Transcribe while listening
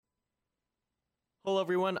Hello,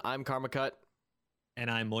 everyone. I'm Karmakut,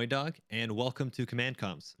 And I'm Moidawg, and welcome to Command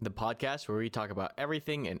Comms. the podcast where we talk about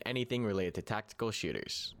everything and anything related to tactical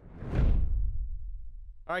shooters.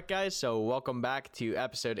 All right, guys. So welcome back to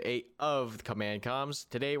episode 8 of Command Comms.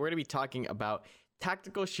 Today, we're going to be talking about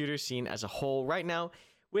tactical shooter scene as a whole right now,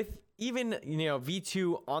 with even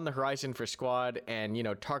V2 on the horizon for Squad, and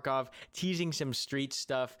Tarkov teasing some street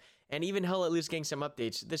stuff, and even Hell Let Loose getting some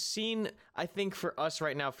updates. The scene, I think, for us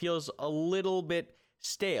right now feels a little bit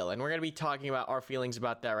stale, and we're going to be talking about our feelings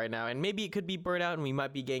about that right now. And maybe it could be burnout, and we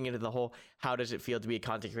might be getting into the whole how does it feel to be a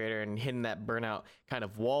content creator and hitting that burnout kind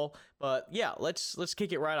of wall. But yeah, let's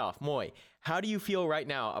kick it right off. Moy, how do you feel right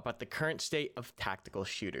now about the current state of tactical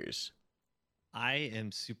shooters? I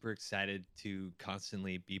am super excited to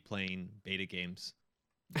constantly be playing beta games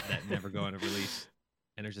that never go on a release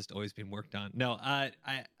and are just always being worked on. No, I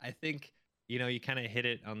think you kind of hit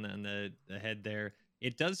it on the head there.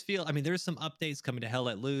 It does feel. I mean, there's some updates coming to Hell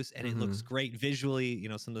Let Loose, and it looks great visually.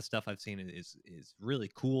 Some of the stuff I've seen is really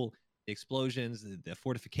cool. The explosions, the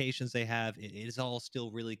fortifications they have, it is all still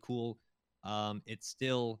really cool. It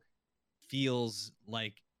still feels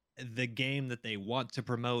like the game that they want to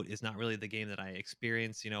promote is not really the game that I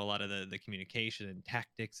experience. A lot of the communication and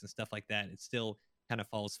tactics and stuff like that, it still kind of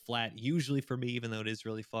falls flat usually for me, even though it is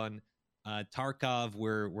really fun. Tarkov,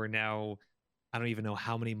 we're now, I don't even know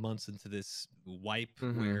how many months into this wipe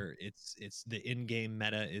where it's the in-game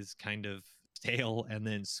meta is kind of stale, and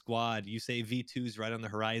then Squad, you say V2's right on the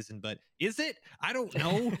horizon, but is it? I don't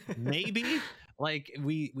know. Maybe. Like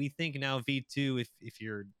we think now V2, if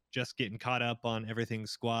you're just getting caught up on everything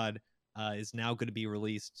Squad, is now going to be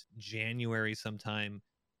released January sometime.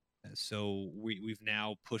 So we've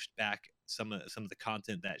now pushed back some of the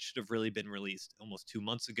content that should have really been released almost 2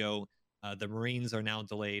 months ago. The Marines are now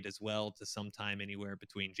delayed as well to sometime anywhere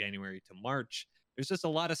between January to March. There's just a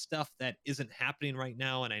lot of stuff that isn't happening right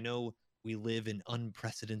now, and I know we live in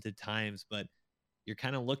unprecedented times, but you're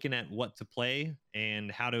kind of looking at what to play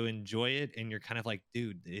and how to enjoy it, and you're kind of like,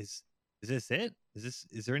 dude, is this it?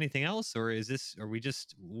 Is there anything else, or are we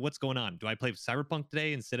just, what's going on? Do I play Cyberpunk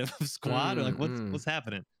today instead of Squad? Or like what's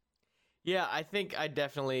happening? Yeah, I think I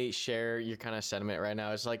definitely share your kind of sentiment right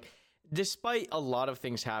now. It's like, despite a lot of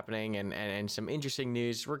things happening and some interesting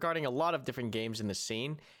news regarding a lot of different games in the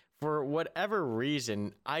scene, for whatever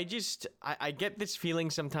reason, I get this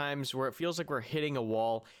feeling sometimes where it feels like we're hitting a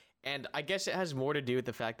wall. And I guess it has more to do with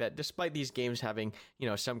the fact that despite these games having,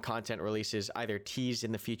 some content releases either teased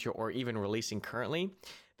in the future or even releasing currently,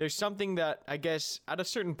 there's something that I guess at a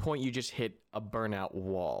certain point you just hit a burnout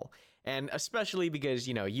wall. And especially because,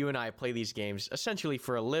 you and I play these games essentially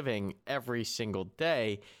for a living every single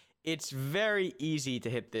day, it's very easy to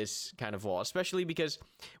hit this kind of wall, especially because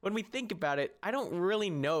when we think about it, I don't really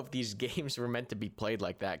know if these games were meant to be played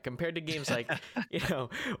like that compared to games like,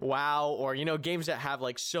 WoW, or, games that have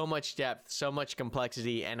like so much depth, so much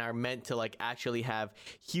complexity, and are meant to like actually have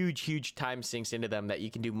huge time sinks into them that you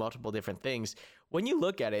can do multiple different things. When you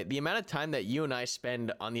look at it, the amount of time that you and I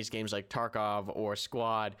spend on these games like Tarkov or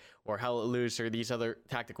Squad or Hell Let Loose or these other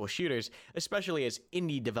tactical shooters, especially as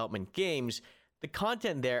indie development games, the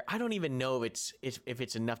content there, I don't even know if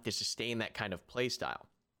it's enough to sustain that kind of play style.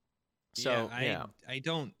 So yeah. I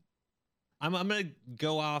don't. I'm gonna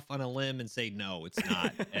go off on a limb and say no, it's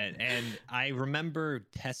not. and I remember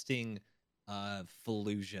testing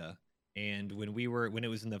Fallujah, and when it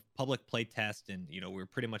was in the public play test, and we were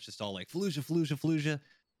pretty much just all like Fallujah.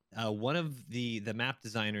 One of the map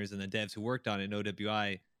designers and the devs who worked on it in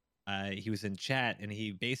OWI, he was in chat, and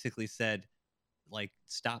he basically said, like,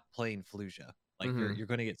 stop playing Fallujah. Like, you're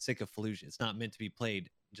going to get sick of Fallujah. It's not meant to be played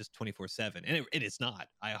just 24/7, and it is not.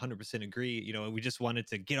 I 100% agree. We just wanted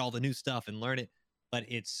to get all the new stuff and learn it, but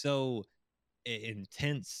it's so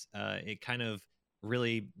intense. It kind of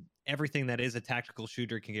really, everything that is a tactical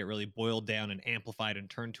shooter can get really boiled down and amplified and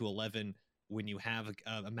turned to 11 when you have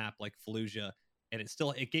a map like Fallujah. And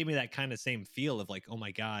it gave me that kind of same feel of like, oh my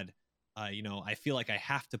god, I feel like I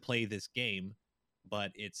have to play this game,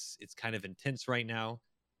 but it's kind of intense right now.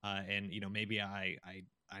 And maybe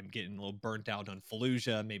I'm getting a little burnt out on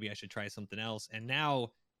Fallujah. Maybe I should try something else. And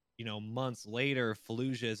now, months later,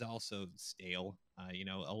 Fallujah is also stale.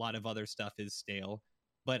 A lot of other stuff is stale,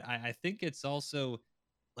 but I think it's also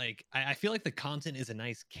like, I feel like the content is a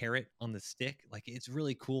nice carrot on the stick. Like, it's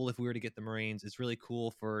really cool if we were to get the Marines. It's really cool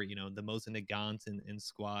for the Moidawg and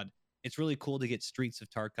Squad. It's really cool to get Streets of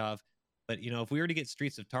Tarkov. But if we were to get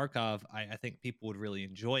Streets of Tarkov, I think people would really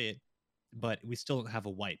enjoy it. But we still don't have a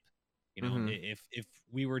wipe. If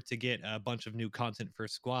we were to get a bunch of new content for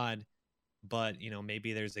Squad, but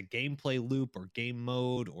maybe there's a gameplay loop or game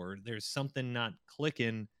mode, or there's something not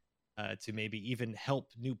clicking, to maybe even help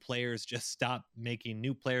new players just stop making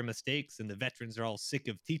new player mistakes, and the veterans are all sick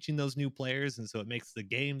of teaching those new players, and so it makes the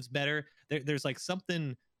games better. There's like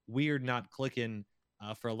something weird not clicking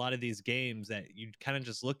for a lot of these games that you kind of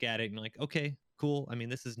just look at it and you're like, okay, cool. I mean,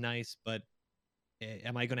 this is nice, but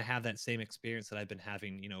am I going to have that same experience that I've been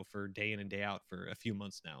having, for day in and day out for a few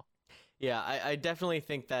months now? Yeah, I definitely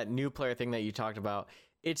think that new player thing that you talked about,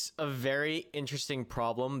 it's a very interesting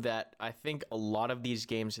problem that I think a lot of these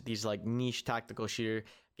games, these like niche tactical shooter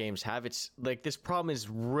games have. It's like this problem is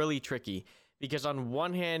really tricky because on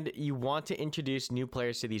one hand, you want to introduce new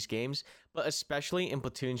players to these games, but especially in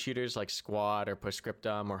platoon shooters like Squad or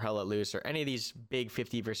Postscriptum or Hell Let Loose or any of these big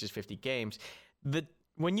 50 versus 50 games,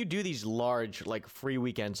 when you do these large like free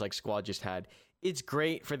weekends like Squad just had, it's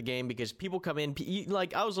great for the game because people come in,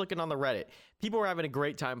 like I was looking on the Reddit, people were having a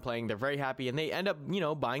great time playing, they're very happy, and they end up,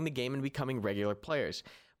 buying the game and becoming regular players.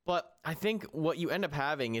 But I think what you end up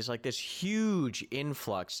having is like this huge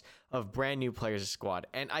influx of brand new players to Squad.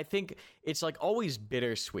 And I think it's like always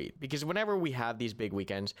bittersweet because whenever we have these big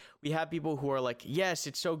weekends, we have people who are like, yes,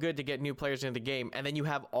 it's so good to get new players into the game. And then you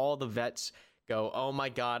have all the vets go, oh my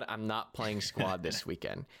God, I'm not playing Squad this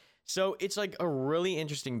weekend. So it's like a really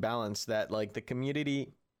interesting balance that like the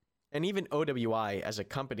community and even OWI as a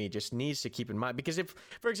company just needs to keep in mind. Because if,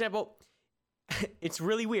 for example, it's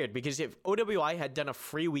really weird because if OWI had done a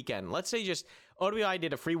free weekend, let's say just OWI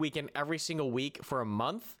did a free weekend every single week for a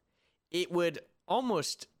month, it would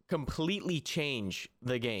almost completely change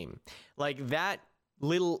the game. Like that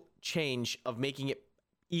little change of making it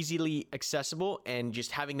easily accessible and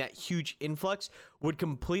just having that huge influx would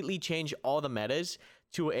completely change all the metas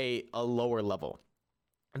to a lower level.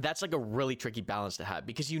 That's like a really tricky balance to have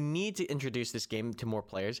because you need to introduce this game to more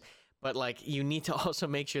players, but like you need to also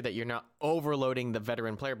make sure that you're not overloading the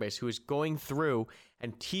veteran player base who is going through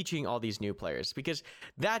and teaching all these new players, because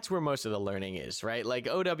that's where most of the learning is, right? Like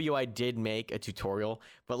OWI did make a tutorial,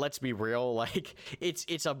 but let's be real, like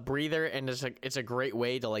it's a breather and it's a great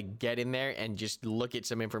way to like get in there and just look at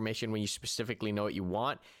some information when you specifically know what you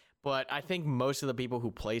want. But I think most of the people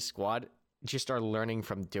who play Squad just are learning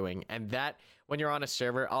from doing. And that, when you're on a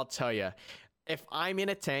server, I'll tell you, if I'm in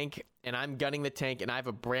a tank and I'm gunning the tank and I have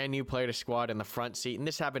a brand new player to Squad in the front seat, and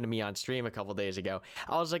this happened to me on stream a couple days ago,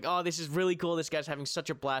 I was like, oh, this is really cool. This guy's having such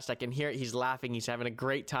a blast. I can hear it. He's laughing. He's having a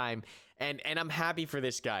great time. And I'm happy for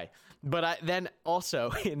this guy. But then also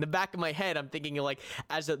in the back of my head, I'm thinking like,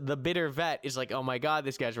 as the bitter vet is like, oh my God,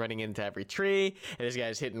 this guy's running into every tree and this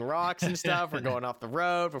guy's hitting rocks and stuff. We're going off the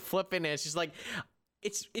road. We're flipping. And it's just like,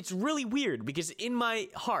 it's really weird because in my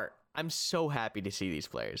heart, I'm so happy to see these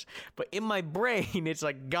players, but in my brain, it's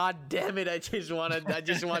like, God damn it, I just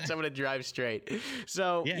want someone to drive straight.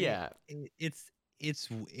 So yeah.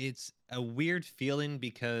 It's a weird feeling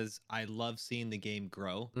because I love seeing the game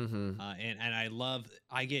grow, and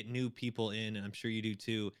I get new people in, and I'm sure you do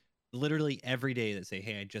too, literally every day that say,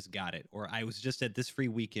 hey, I just got it, or I was just at this free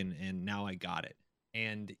weekend and now I got it.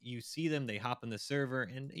 And you see them, they hop in the server,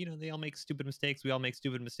 and they all make stupid mistakes. We all make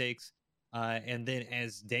stupid mistakes. And then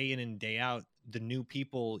as day in and day out, the new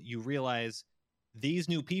people, you realize these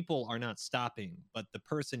new people are not stopping, but the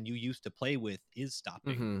person you used to play with is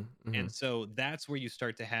stopping. And so that's where you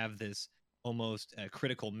start to have this almost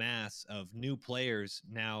critical mass of new players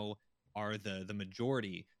now are the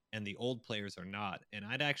majority, and the old players are not. And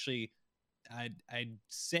I'd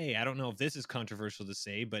say, I don't know if this is controversial to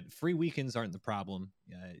say, but free weekends aren't the problem.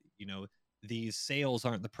 These sales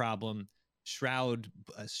aren't the problem. Shroud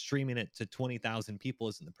streaming it to 20,000 people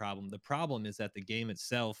isn't the problem. The problem is that the game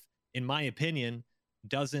itself, in my opinion,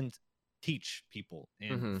 doesn't teach people.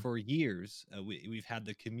 And for years, we've had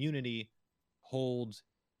the community hold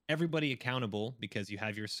everybody accountable because you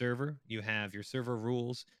have your server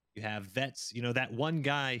rules, you have vets, that one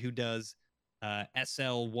guy who does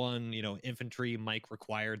SL1, infantry mic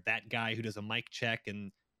required, that guy who does a mic check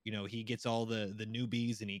and, he gets all the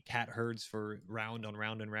newbies and he cat herds for round on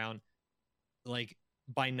round and round. Like,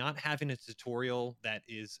 by not having a tutorial that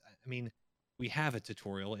is, I mean, we have a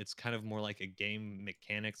tutorial. It's kind of more like a game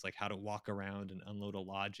mechanics, like how to walk around and unload a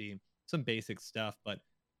logi, some basic stuff, but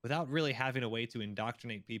without really having a way to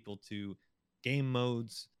indoctrinate people to game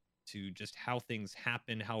modes, to just how things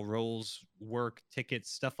happen, how roles work,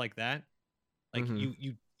 tickets, stuff like that. Like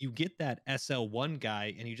you get that SL1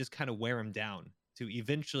 guy and you just kind of wear him down to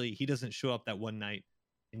eventually he doesn't show up that one night,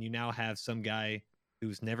 and you now have some guy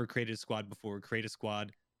who's never created a squad before create a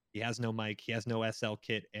squad. He has no mic, he has no SL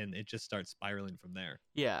kit, and it just starts spiraling from there.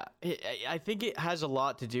 Yeah, I think it has a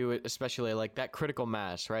lot to do with, especially like that critical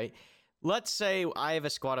mass, right? Let's say I have a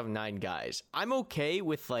squad of 9 guys. I'm okay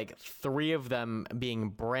with like 3 of them being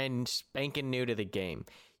brand spanking new to the game.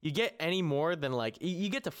 you get any more than like you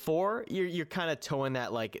get to 4, you're kind of towing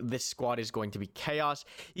that like this squad is going to be chaos.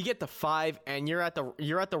 You get to 5, and you're at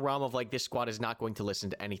the realm of like this squad is not going to listen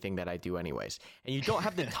to anything that I do anyways, and you don't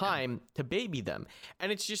have the time to baby them.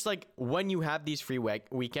 And it's just like when you have these free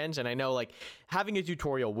weekends, and I know like having a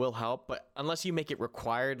tutorial will help, but unless you make it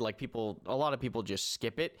required, like a lot of people just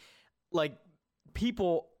skip it. Like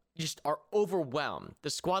people just are overwhelmed. The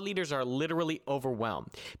squad leaders are literally overwhelmed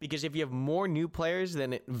because if you have more new players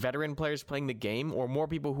than veteran players playing the game, or more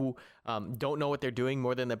people who don't know what they're doing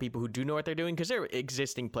more than the people who do know what they're doing, because there are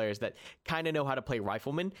existing players that kind of know how to play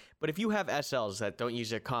rifleman, but if you have SLs that don't use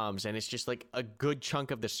their comms and it's just like a good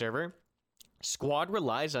chunk of the server, squad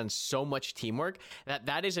relies on so much teamwork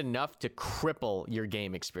that is enough to cripple your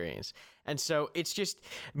game experience. And so it's just,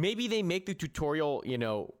 maybe they make the tutorial,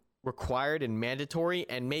 required and mandatory,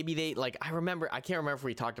 and maybe they like, I can't remember if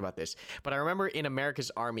we talked about this, but I remember in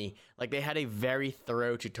America's Army, like they had a very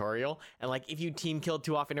thorough tutorial, and like if you team killed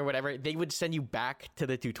too often or whatever, they would send you back to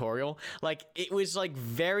the tutorial. Like it was like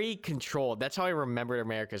very controlled. That's how I remembered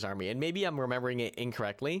America's Army, and maybe I'm remembering it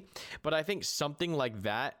incorrectly, but I think something like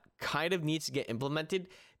that kind of needs to get implemented,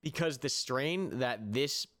 because the strain that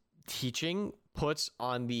this teaching puts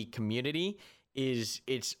on the community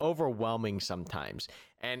it's overwhelming sometimes,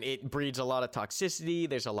 and it breeds a lot of toxicity.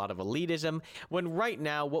 There's a lot of elitism, when right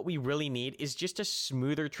now what we really need is just a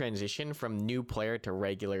smoother transition from new player to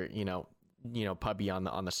regular PUBG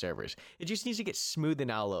on the servers. It just needs to get smoothed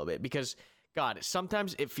out a little bit, because God,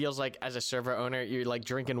 sometimes it feels like as a server owner you're like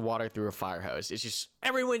drinking water through a fire hose. It's just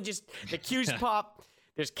the queues pop,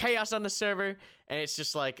 there's chaos on the server, and it's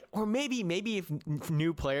just like, or maybe if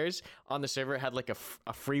new players on the server had like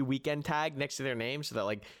a free weekend tag next to their name, so that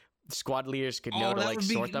like squad leaders could know to like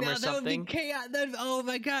sort them or something. That would be chaos. Oh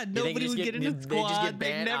my God, nobody would get in a squad.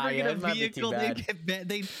 They'd never get a vehicle.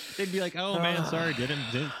 They'd be like, oh man, sorry, didn't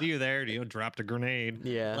see you there. Dropped a grenade.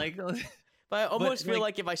 Yeah, like. But I almost feel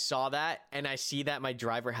like if I saw that and I see that my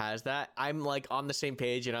driver has that, I'm like on the same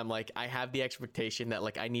page, and I'm like, I have the expectation that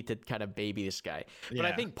like I need to kind of baby this guy. But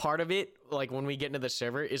I think part of it, like when we get into the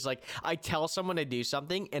server, is like I tell someone to do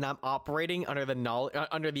something and I'm operating under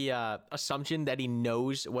the assumption that he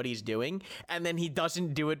knows what he's doing, and then he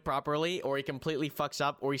doesn't do it properly, or he completely fucks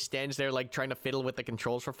up, or he stands there like trying to fiddle with the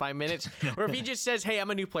controls for 5 minutes, or if he just says, "Hey,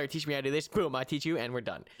 I'm a new player, teach me how to do this," boom, I teach you, and we're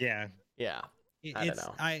done. Yeah. I don't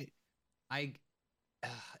know.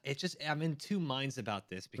 I'm in two minds about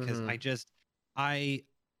this, because Mm-hmm.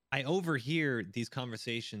 I overhear these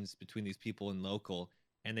conversations between these people in local,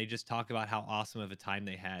 and they just talk about how awesome of a time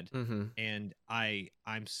they had. Mm-hmm. And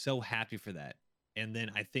I'm so happy for that. And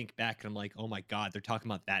then I think back and I'm like, oh my God, they're talking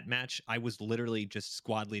about that match. I was literally just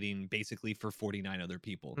squad leading basically for 49 other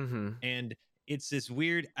people. Mm-hmm. And it's this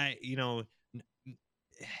weird,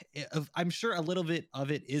 I'm sure a little bit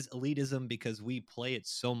of it is elitism, because we play it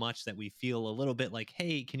so much that we feel a little bit like,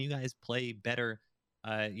 hey, can you guys play better?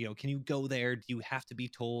 Can you go there? Do you have to be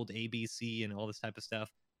told ABC and all this type of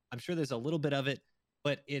stuff? I'm sure there's a little bit of it,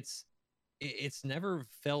 but it's never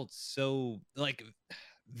felt so like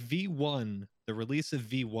V1, the release of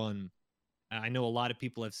V1. I know a lot of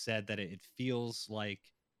people have said that it feels like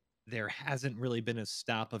there hasn't really been a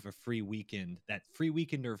stop of a free weekend, that free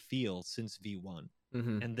weekender feel since V1.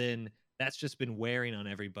 Mm-hmm. And then that's just been wearing on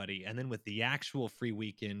everybody. And then with the actual free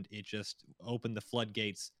weekend, it just opened the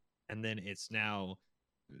floodgates, and then it's now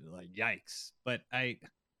like, yikes. But I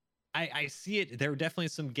see it. There were definitely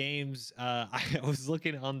some games. I was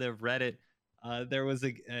looking on the Reddit. There was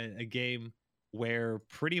a game where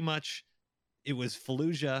pretty much it was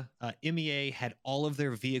Fallujah. MEA had all of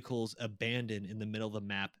their vehicles abandoned in the middle of the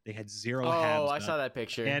map. They had zero habs. I saw that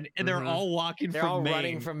picture. And they're all walking They're from all Maine.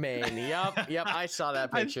 running from Maine. Yep, I saw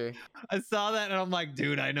that picture. I saw that and I'm like,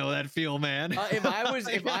 dude, I know that feel, man. If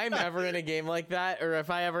I'm ever in a game like that, or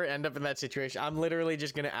if I ever end up in that situation, I'm literally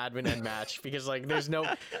just gonna admin and match, because like there's no,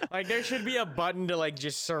 like there should be a button to like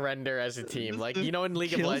just surrender as a team. Like, in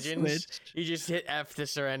League of Legends, you just hit F to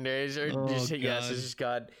surrender, or just hit yes. It's just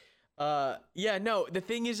God. The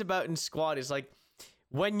thing is about in squad is like,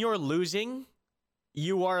 when you're losing,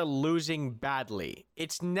 you are losing badly.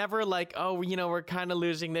 It's never like, oh, we're kind of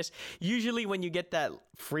losing this. Usually when you get that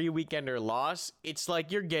free weekender loss, it's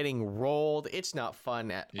like you're getting rolled. It's not fun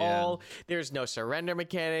at all. There's no surrender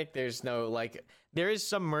mechanic. There's no like, there is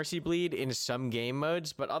some mercy bleed in some game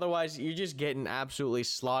modes, but otherwise you're just getting absolutely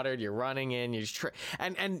slaughtered. You're running in, you're just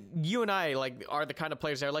and you and I like are the kind of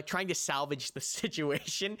players that are like trying to salvage the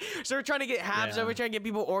situation. So we're trying to get habs, we're trying to get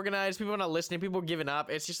people organized, people not listening, people giving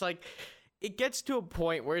up. It's just like, it gets to a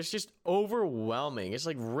point where it's just overwhelming. It's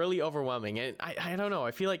like really overwhelming. And I don't know.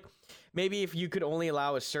 I feel like maybe if you could only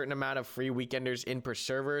allow a certain amount of free weekenders in per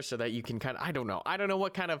server so that you can kind of, I don't know. I don't know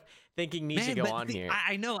what kind of thinking needs to go on here.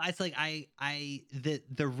 I know. It's like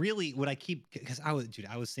the really what I keep, because I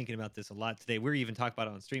was thinking about this a lot today. We were even talking about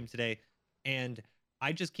it on stream today, and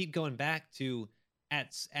I just keep going back to at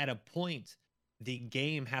a point the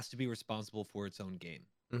game has to be responsible for its own game.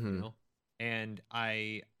 You know? And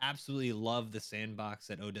I absolutely love the sandbox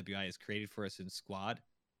that OWI has created for us in Squad,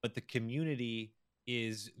 but the community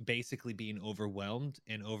is basically being overwhelmed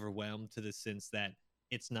to the sense that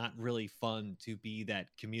it's not really fun to be that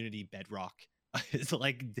community bedrock. It's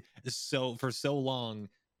like so for so long,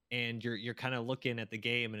 and you're kind of looking at the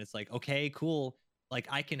game and it's like, okay, cool, like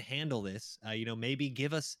I can handle this. Maybe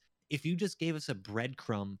if you just gave us a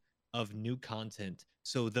breadcrumb of new content,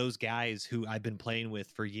 so those guys who I've been playing with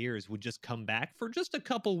for years would just come back for just a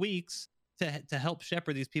couple weeks to help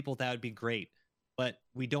shepherd these people, that would be great. But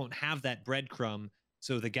we don't have that breadcrumb,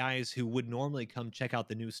 so the guys who would normally come check out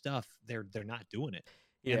the new stuff, they're not doing it.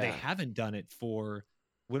 Yeah. And they haven't done it for,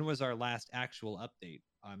 when was our last actual update?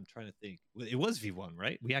 I'm trying to think. It was V1,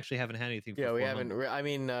 right? We actually haven't had anything for 4 we months. haven't. I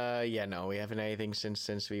mean, no, we haven't had anything since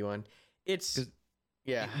V1. It's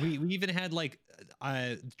we even had like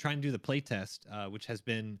trying to do the playtest, which has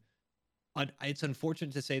been it's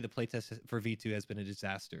unfortunate to say the playtest for V2 has been a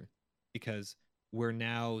disaster, because we're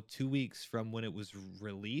now 2 weeks from when it was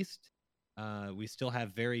released. We still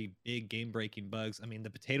have very big game breaking bugs. I mean, the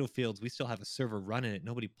potato fields, we still have a server running it.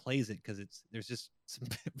 Nobody plays it because there's just some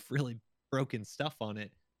really broken stuff on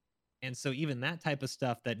it. And so even that type of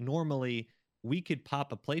stuff that normally we could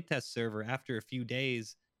pop a playtest server after a few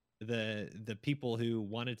days, the people who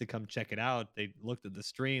wanted to come check it out, they looked at the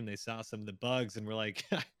stream, they saw some of the bugs, and were like,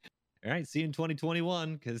 all right, see you in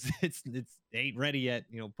 2021, because it ain't ready yet,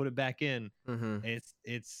 put it back in.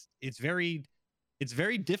 It's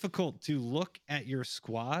very difficult to look at your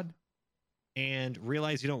squad and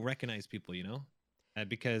realize you don't recognize people,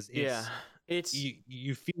 because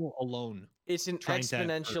you feel alone. It's an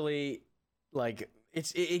exponentially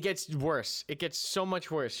it gets worse. It gets so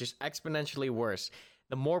much worse, just exponentially worse.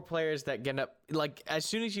 The more players that get up, like as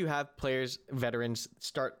soon as you have veterans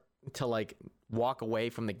start to walk away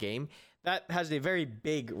from the game, that has a very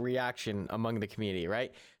big reaction among the community,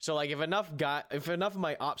 right? So if enough of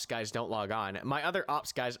my ops guys don't log on, my other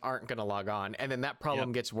ops guys aren't going to log on, and then that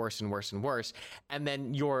problem gets worse and worse and worse, and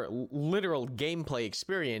then your literal gameplay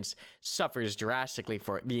experience suffers drastically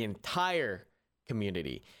for the entire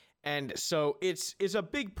community. And so it's a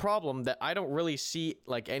big problem that I don't really see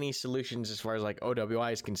any solutions as far as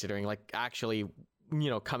OWI is considering actually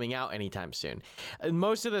coming out anytime soon. And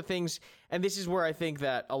most of the things, and this is where I think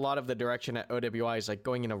that a lot of the direction at OWI is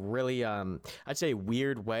going in a really I'd say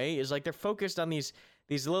weird way, is they're focused on these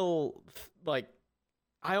little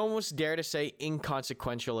I almost dare to say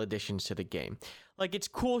inconsequential additions to the game. It's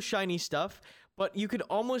cool shiny stuff, but you could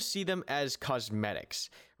almost see them as cosmetics,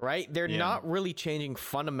 right? They're not really changing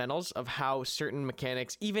fundamentals of how certain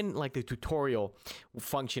mechanics, even the tutorial,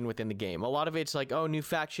 function within the game. A lot of it's new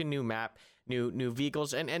faction, new map, new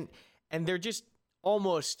vehicles, and they're just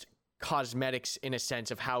almost cosmetics in a sense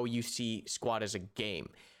of how you see Squad as a game.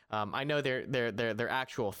 I know they're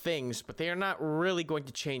actual things, but they are not really going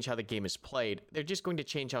to change how the game is played. They're just going to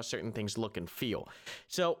change how certain things look and feel.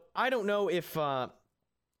 So I don't know if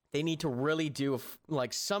they need to really do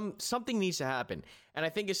something needs to happen. And I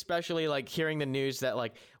think especially hearing the news that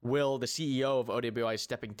Will, the CEO of OWI, is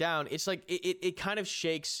stepping down, it's it kind of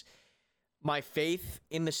shakes my faith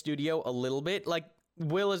in the studio a little bit.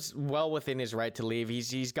 Will is well within his right to leave.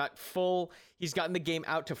 He's gotten the game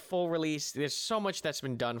out to full release. There's so much that's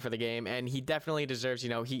been done for the game, and he definitely deserves,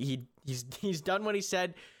 he's done what he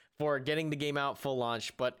said for getting the game out full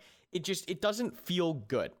launch, but it doesn't feel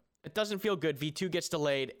good. It doesn't feel good. V2 gets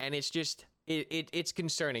delayed, and it's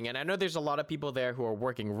concerning. And I know there's a lot of people there who are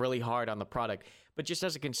working really hard on the product, but just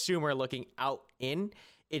as a consumer looking out in,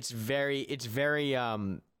 it's very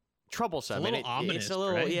troublesome. It's a little ominous,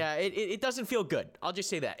 right? It doesn't feel good. I'll just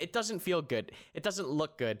say that. It doesn't feel good. It doesn't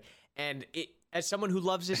look good. And as someone who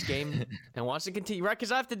loves this game and wants to continue, right?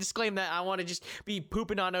 Because I have to disclaim that I want to just be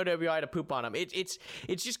pooping on OWI to poop on them. It's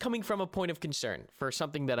just coming from a point of concern for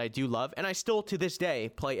something that I do love, and I still to this day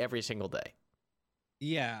play every single day.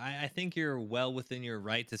 Yeah, I think you're well within your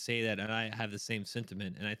right to say that, and I have the same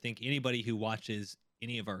sentiment. And I think anybody who watches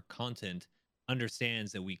any of our content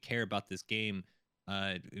understands that we care about this game.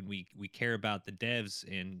 And we care about the devs,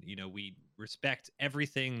 and we respect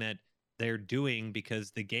everything that they're doing,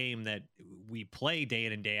 because the game that we play day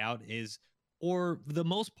in and day out is, for the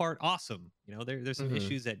most part, awesome. There's some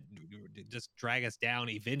issues that just drag us down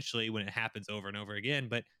eventually when it happens over and over again.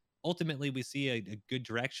 But ultimately, we see a good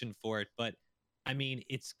direction for it. But I mean,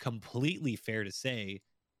 it's completely fair to say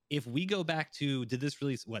if we go back to, did this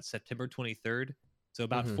release what, September 23rd? So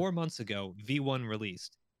about Hmm. 4 months ago, V1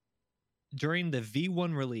 released. During the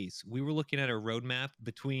V1 release, we were looking at a roadmap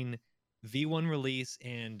between V1 release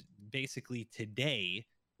and basically today.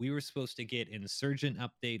 We were supposed to get insurgent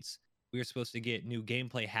updates. We were supposed to get new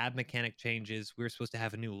gameplay hab mechanic changes. We were supposed to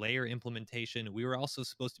have a new layer implementation. We were also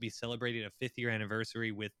supposed to be celebrating a 5th year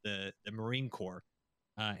anniversary with the Marine Corps,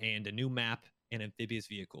 and a new map and amphibious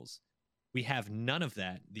vehicles. We have none of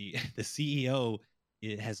that. The the CEO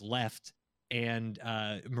has left, and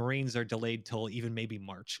Marines are delayed till even maybe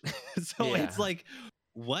March. So it's Yeah. like,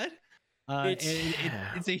 what? It's And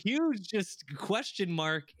it's a huge just question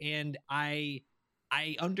mark. And I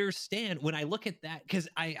understand when I look at that, because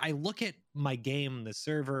I look at my game, the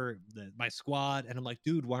server, my squad, and I'm like,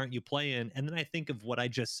 dude, why aren't you playing? And then I think of what I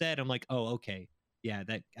just said. I'm like, oh, okay, yeah,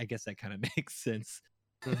 that, I guess that kind of makes sense.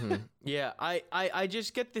 Yeah, I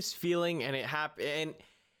just get this feeling, and it happen. And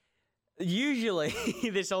usually,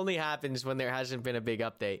 this only happens when there hasn't been a big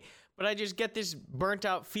update. But I just get this burnt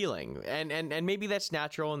out feeling, and maybe that's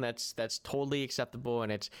natural, and that's totally acceptable,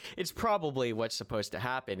 and it's probably what's supposed to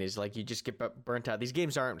happen. Is like you just get burnt out. These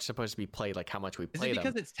games aren't supposed to be played like how much we Is it play them.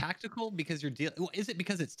 because it's tactical? Because you're dealing. Well, is it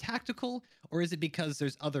because it's tactical, or is it because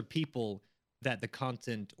there's other people that the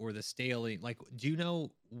content or the scaling? Like, do you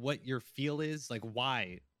know what your feel is? Like,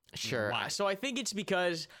 why? Sure. Why? So I think it's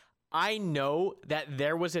because I know that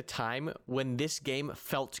there was a time when this game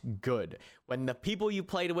felt good. When the people you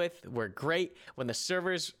played with were great, when the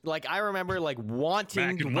servers, like I remember like Back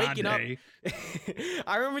wanting, in my waking up. day.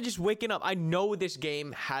 I remember just waking up. I know this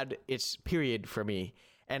game had its period for me.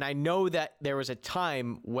 And I know that there was a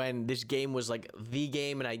time when this game was like the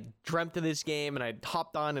game, and I dreamt of this game, and I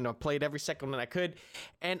hopped on and I played every second that I could.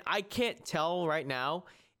 And I can't tell right now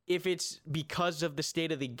if it's because of the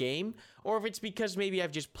state of the game or if it's because maybe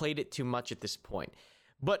I've just played it too much at this point.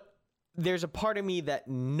 But there's a part of me that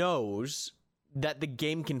knows that the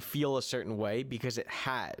game can feel a certain way because it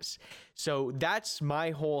has. So that's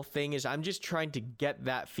my whole thing, is I'm just trying to get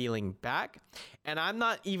that feeling back. And I'm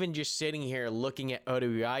not even just sitting here looking at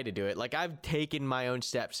OWI to do it. Like, I've taken my own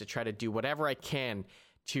steps to try to do whatever I can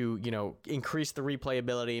to, increase the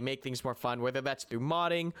replayability, make things more fun, whether that's through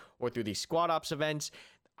modding or through these squad ops events.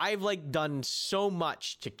 I've like done so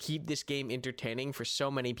much to keep this game entertaining for so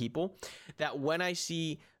many people that when I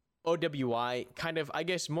see OWI kind of, I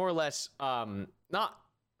guess, more or less not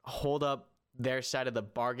hold up their side of the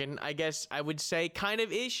bargain, I guess I would say, kind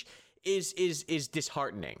of ish, is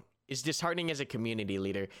disheartening. Is disheartening as a community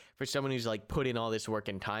leader for someone who's like put in all this work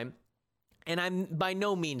and time. And I'm by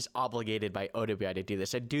no means obligated by OWI to do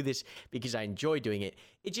this. I do this because I enjoy doing it.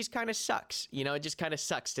 It just kind of sucks. It just kind of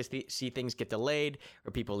sucks to see things get delayed,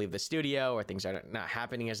 or people leave the studio, or things are not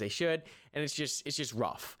happening as they should. And it's just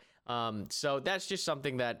rough. So that's just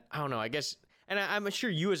something that, I don't know, I guess. And I'm sure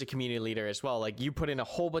you as a community leader as well, like you put in a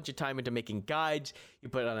whole bunch of time into making guides. You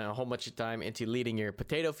put on a whole bunch of time into leading your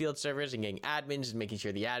potato field servers and getting admins and making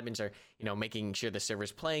sure the admins are, making sure the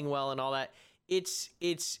server's playing well and all that. It's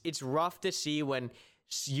rough to see when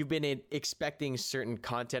you've been expecting certain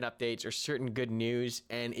content updates or certain good news,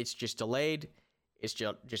 and it's just delayed. It's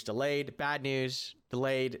just delayed. Bad news,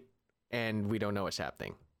 delayed, and we don't know what's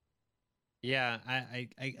happening. Yeah, I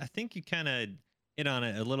think you kind of hit on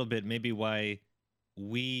it a little bit. Maybe why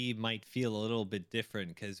we might feel a little bit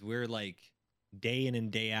different, because we're like day in and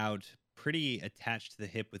day out pretty attached to the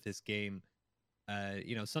hip with this game.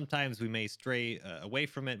 Sometimes we may stray away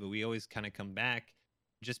from it, but we always kind of come back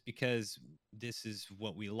just because this is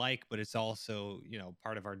what we like, but it's also,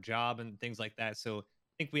 part of our job and things like that. So I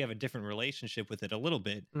think we have a different relationship with it a little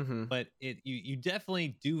bit, Mm-hmm. but you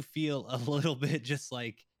definitely do feel a little bit just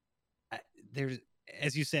like, there's,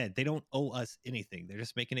 as you said, they don't owe us anything. They're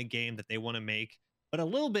just making a game that they want to make. But a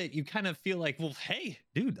little bit, you kind of feel like, well, hey,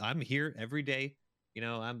 dude, I'm here every day.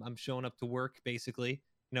 I'm showing up to work basically,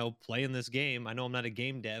 playing this game. I know I'm not a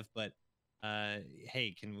game dev, but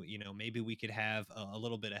hey, can we, maybe we could have a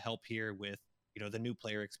little bit of help here with, the new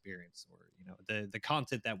player experience, or, the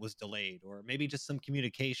content that was delayed, or maybe just some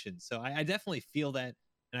communication. So I definitely feel that.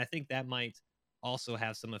 And I think that might also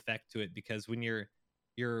have some effect to it, because when you're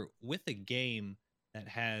with a game that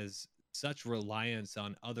has such reliance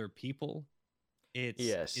on other people, it's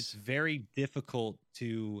Yes. very difficult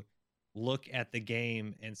to look at the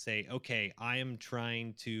game and say, okay, I am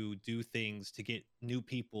trying to do things to get new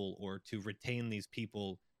people or to retain these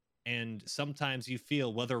people. And sometimes you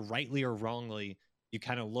feel, whether rightly or wrongly, you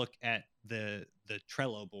kind of look at the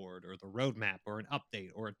Trello board or the roadmap or an update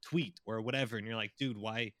or a tweet or whatever, and you're like, dude,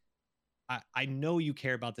 why? I know you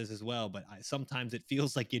care about this as well, but sometimes it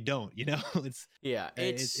feels like you don't. It's Yeah,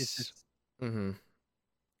 it's it's just mhm.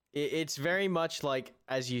 It's very much like,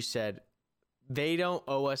 as you said, they don't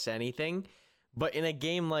owe us anything. But in a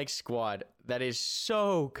game like Squad that is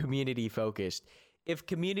so community focused, if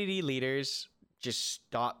community leaders just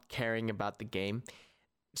stopped caring about the game,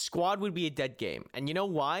 Squad would be a dead game. And you know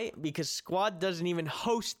why? Because Squad doesn't even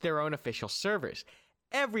host their own official servers.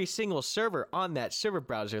 Every single server on that server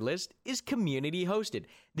browser list is community hosted.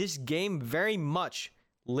 This game very much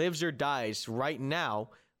lives or dies right now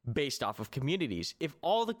based off of communities. If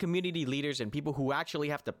all the community leaders and people who actually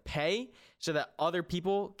have to pay so that other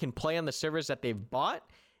people can play on the servers that they've bought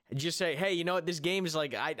just say, hey, you know what, this game is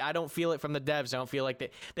like, I don't feel it from the devs, I don't feel like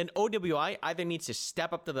that, then OWI either needs to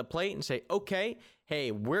step up to the plate and say, okay,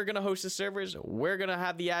 hey, we're gonna host the servers, we're gonna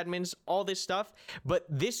have the admins, all this stuff. But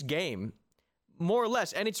this game, more or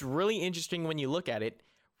less, and it's really interesting when you look at it,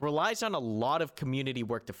 relies on a lot of community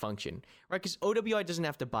work to function, right? Because OWI doesn't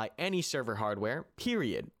have to buy any server hardware,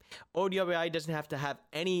 period. OWI doesn't have to have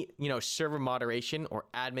any, server moderation or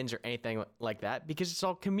admins or anything like that, because it's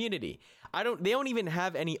all community. They don't even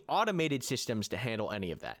have any automated systems to handle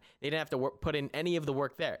any of that. They didn't have to put in any of the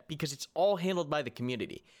work there because it's all handled by the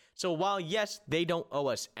community. So while, yes, they don't owe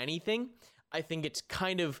us anything, I think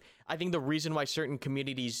the reason why certain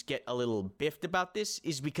communities get a little biffed about this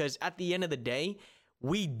is because at the end of the day,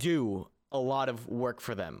 we do a lot of work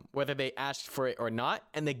for them, whether they asked for it or not,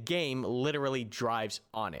 and the game literally drives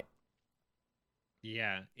on it.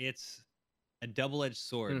 Yeah, it's a double-edged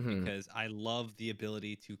sword Mhm. because I love the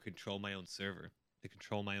ability to control my own server, to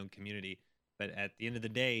control my own community. But at the end of the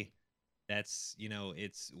day, that's,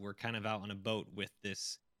 we're kind of out on a boat with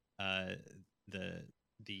this uh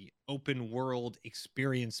the open world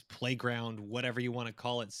experience playground, whatever you want to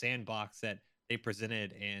call it, sandbox that they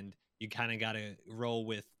presented, and you kind of got to roll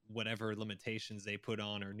with whatever limitations they put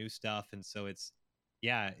on or new stuff. And so it's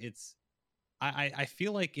I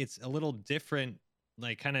feel like it's a little different,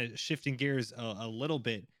 like kind of shifting gears a little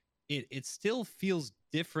bit. It still feels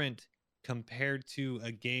different compared to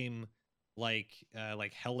a game like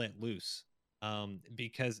Hell Let Loose,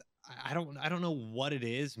 because I don't know what it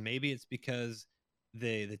is. Maybe it's because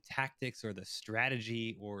the tactics or the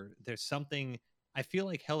strategy, or there's something. I feel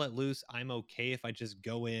like Hell Let Loose, I'm okay if I just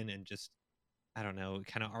go in and just, I don't know,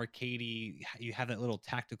 kind of arcadey. You have that little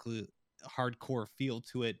tactical, hardcore feel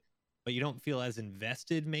to it, but you don't feel as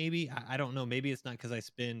invested. Maybe I don't know. Maybe it's not because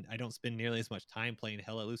I don't spend nearly as much time playing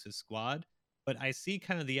Hell Let Loose's Squad, but I see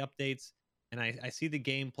kind of the updates, and I see the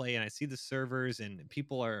gameplay, and I see the servers, and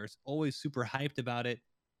people are always super hyped about it.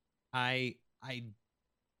 I I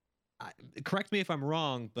I, correct me if I'm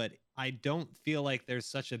wrong, but I don't feel like there's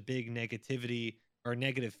such a big negativity or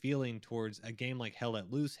negative feeling towards a game like Hell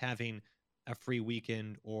Let Loose having a free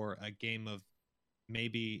weekend, or a game of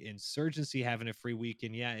maybe Insurgency having a free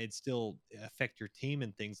weekend. Yeah, it still affect your team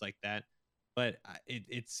and things like that, but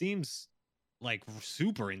it seems like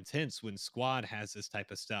super intense when Squad has this type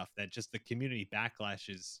of stuff, that just the community backlash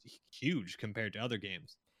is huge compared to other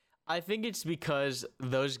games. I think it's because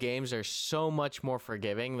those games are so much more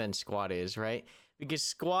forgiving than Squad is, right? Because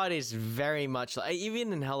Squad is very much like,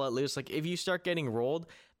 even in Hell Let Loose, like if you start getting rolled,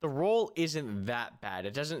 the roll isn't that bad.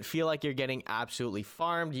 It doesn't feel like you're getting absolutely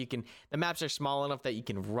farmed. The maps are small enough that you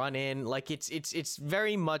can run in. Like it's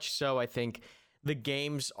very much so. I think the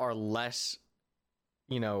games are less,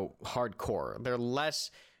 hardcore. They're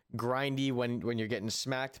less grindy when you're getting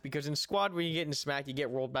smacked, because in Squad, when you're getting smacked, you get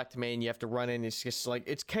rolled back to main, you have to run in, it's just like,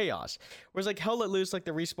 it's chaos. Whereas like Hell Let Loose, like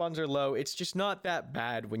the respawns are low, it's just not that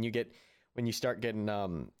bad when you start getting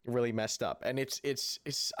really messed up. And it's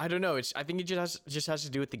I don't know, I think it just has to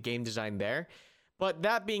do with the game design there. But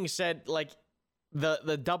that being said, like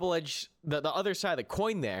the double edge, the other side of the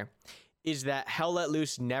coin there is that Hell Let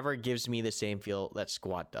Loose never gives me the same feel that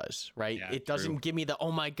Squad does, right? Yeah, It doesn't true. give me the,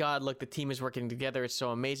 oh my God, look, the team is working together, it's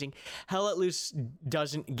so amazing. Hell Let Loose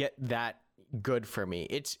doesn't get that good for me.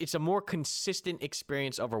 It's a more consistent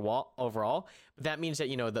experience overall. But that means that,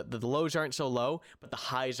 the lows aren't so low, but the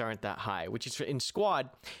highs aren't that high, which is in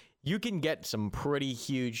Squad, you can get some pretty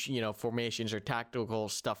huge, formations or tactical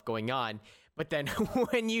stuff going on. But then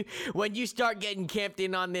when you start getting camped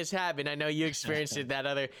in on this habit, I know you experienced it that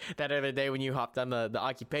other day when you hopped on the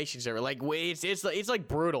occupation server. Like, wait, it's like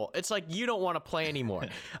brutal. It's like you don't want to play anymore.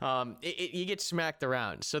 You get smacked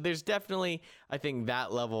around. So there's definitely, I think,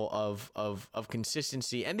 that level of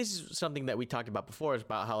consistency. And this is something that we talked about before, is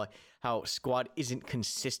about how Squad isn't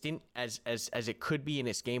consistent as it could be in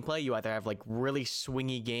its gameplay. You either have like really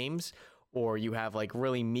swingy games, or you have like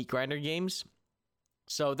really meat grinder games.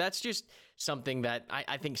 So that's just something that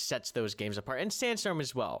I think sets those games apart. And Sandstorm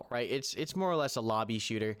as well, right? It's more or less a lobby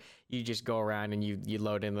shooter. You just go around and you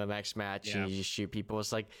load into the next match and you just shoot people.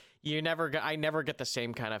 It's like I never get the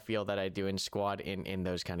same kind of feel that I do in Squad in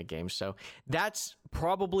those kind of games. So that's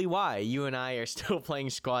probably why you and I are still playing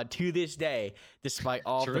Squad to this day, despite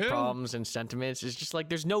all the problems and sentiments. It's just like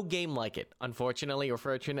there's no game like it, unfortunately or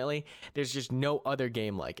fortunately. There's just no other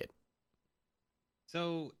game like it.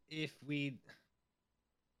 So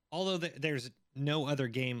although there's no other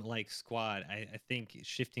game like Squad, I think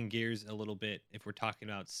shifting gears a little bit, if we're talking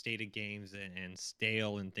about state of games and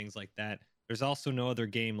stale and things like that, there's also no other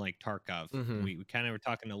game like Tarkov. We kind of were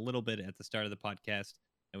talking a little bit at the start of the podcast,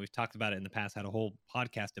 and we've talked about it in the past, had a whole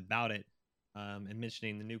podcast about it, and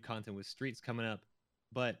mentioning the new content with Streets coming up.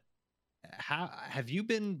 But how have you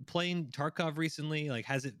been playing Tarkov recently? Like,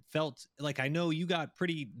 has it felt like, I know you got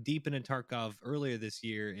pretty deep into Tarkov earlier this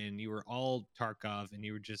year and you were all Tarkov and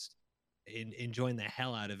you were just enjoying the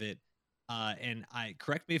hell out of it. And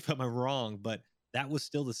correct me if I'm wrong, but that was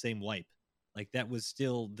still the same wipe. Like, that was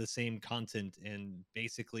still the same content and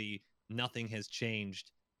basically nothing has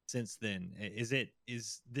changed since then.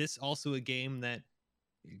 Is this also a game that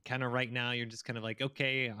kind of right now you're just kind of like,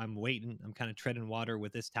 okay, I'm waiting, I'm kind of treading water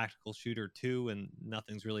with this tactical shooter too, and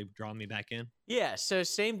nothing's really drawn me back in? Yeah, so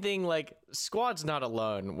same thing, like Squad's not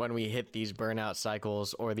alone when we hit these burnout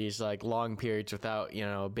cycles or these like long periods without,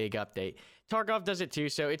 a big update. Tarkov does it too,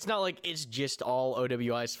 so it's not like it's just all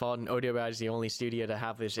OWI's fault and OWI is the only studio to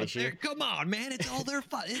have this issue. Come on, man, it's all their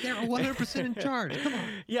fault. They're 100% in charge. Come on.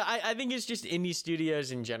 Yeah, I think it's just indie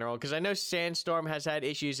studios in general, because I know Sandstorm has had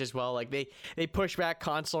issues as well. Like they push back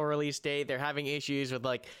console release date. They're having issues with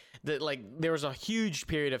there was a huge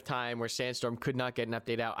period of time where Sandstorm could not get an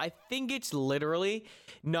update out. I think it's literally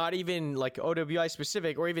not even like OWI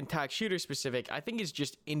specific or even tac shooter specific. I think it's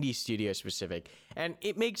just indie studio specific, and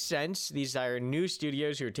it makes sense. These are new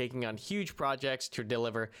studios who are taking on huge projects to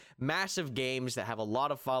deliver massive games that have a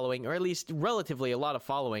lot of following, or at least relatively a lot of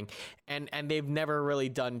following, and they've never really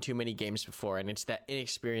done too many games before, and it's that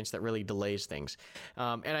inexperience that really delays things.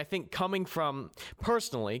 And I think coming from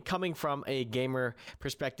a gamer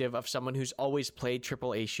perspective of someone who's always played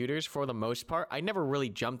AAA shooters for the most part, I never really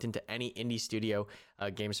jumped into any indie studio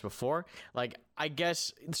games before. Like, I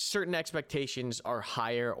guess certain expectations are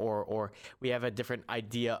higher, or we have a different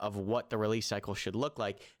idea of what the release cycle should look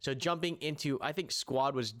like. So jumping into, I think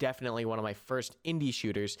Squad was definitely one of my first indie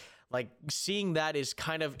shooters. Like, seeing that is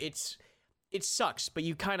kind of, it sucks, but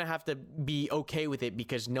you kind of have to be okay with it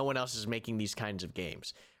because no one else is making these kinds of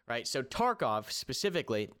games, right? So Tarkov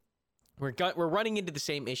specifically, we're running into the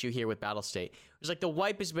same issue here with Battlestate. It's like the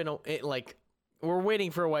wipe has been we're waiting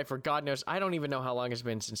for a wipe for God knows. I don't even know how long it's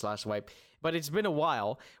been since last wipe, but it's been a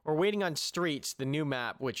while. We're waiting on Streets, the new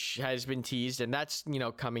map, which has been teased, and that's,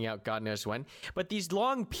 coming out God knows when. But these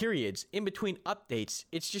long periods in between updates,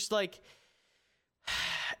 it's just like,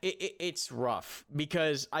 it's rough,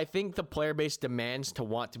 because I think the player base demands to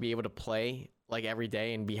want to be able to play like every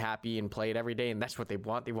day and be happy and play it every day, and that's what they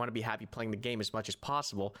want. They want to be happy playing the game as much as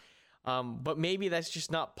possible. But maybe that's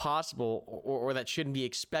just not possible, or that shouldn't be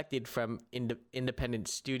expected from independent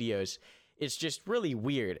studios. It's just really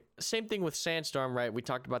weird. Same thing with Sandstorm, right? We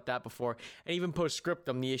talked about that before. And even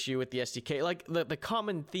Postscriptum, the issue with the SDK. Like, the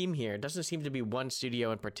common theme here doesn't seem to be one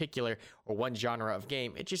studio in particular or one genre of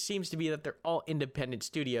game. It just seems to be that they're all independent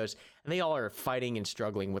studios, and they all are fighting and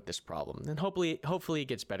struggling with this problem. And hopefully it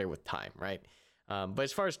gets better with time, right? But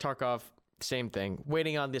as far as Tarkov, same thing.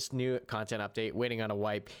 Waiting on this new content update, waiting on a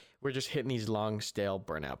wipe. We're just hitting these long, stale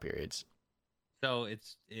burnout periods. So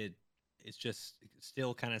it's just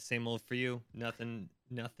still kind of same old for you. Nothing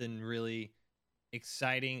really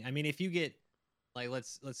exciting. I mean, if you get, like,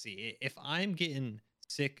 let's see. If I'm getting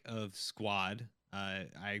sick of Squad,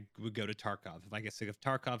 I would go to Tarkov. If I get sick of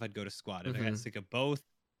Tarkov, I'd go to Squad. If I got sick of both,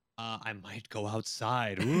 I might go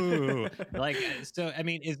outside. Ooh. So I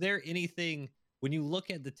mean, is there anything, when you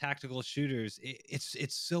look at the tactical shooters,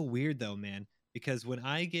 it's so weird though, man. Because when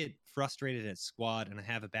I get frustrated at Squad and I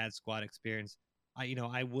have a bad Squad experience,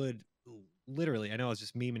 I would literally, I know I was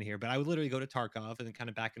just memeing here, but I would literally go to Tarkov and then kind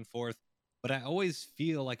of back and forth. But I always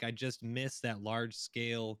feel like I just miss that large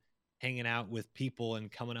scale hanging out with people and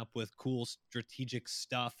coming up with cool strategic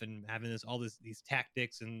stuff and having these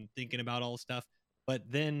tactics and thinking about all stuff. But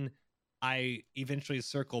then I eventually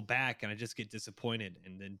circle back and I just get disappointed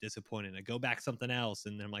and then disappointed. I go back something else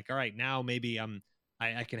and then I'm like, all right, now maybe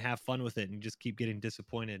I can have fun with it, and just keep getting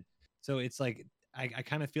disappointed. So it's like, I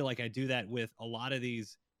kind of feel like I do that with a lot of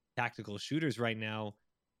these tactical shooters right now.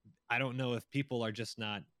 I don't know if people are just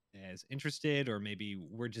not as interested, or maybe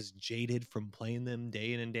we're just jaded from playing them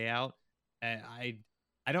day in and day out. I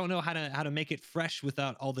don't know how to make it fresh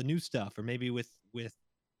without all the new stuff, or maybe with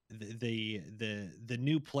the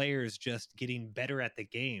new players just getting better at the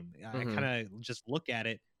game. I Hmm. kind of just look at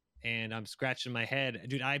it and I'm scratching my head.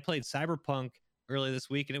 Dude, I played Cyberpunk earlier this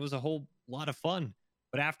week and it was a whole lot of fun.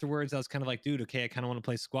 But afterwards, I was kind of like, dude, okay, I kind of want to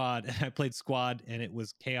play Squad. And I played Squad and it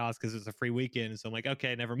was chaos because it was a free weekend. So I'm like,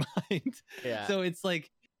 okay, never mind. Yeah. So it's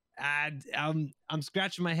like, I'm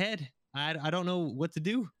scratching my head. I don't know what to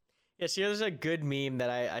do. Yeah, see, there's a good meme that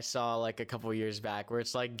I saw like a couple years back where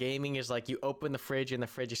it's like gaming is like you open the fridge and the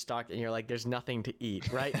fridge is stocked and you're like, there's nothing to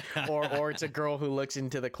eat, right? Or it's a girl who looks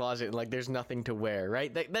into the closet and like there's nothing to wear,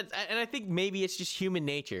 right? That's, and I think maybe it's just human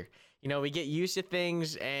nature. You know, we get used to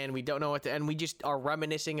things and we don't know what to, and we just are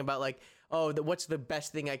reminiscing about like, oh, what's the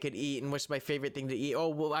best thing I could eat and what's my favorite thing to eat? Oh,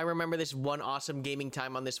 well, I remember this one awesome gaming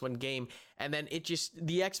time on this one game. And then it just,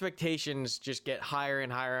 the expectations just get higher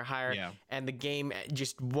and higher and higher. Yeah. And the game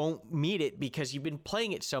just won't meet it because you've been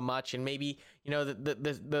playing it so much. And maybe, you know,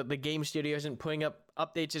 the game studio isn't putting up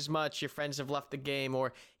updates as much. Your friends have left the game,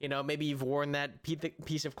 or, you know, maybe you've worn that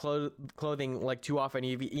piece of clothing like too often.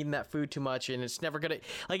 You've eaten that food too much and it's never gonna,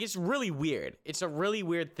 like, it's really weird. It's a really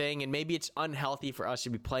weird thing. And maybe it's unhealthy for us to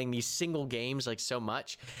be playing these single games like so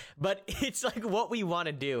much, but it's like what we want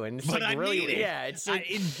to do. And it's But like I really, need it. yeah, it's like,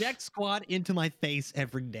 I inject Squad into my face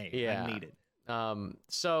every day. yeah. I need it.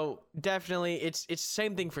 So definitely it's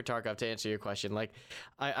same thing for Tarkov, to answer your question. Like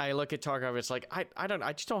I look at Tarkov, it's like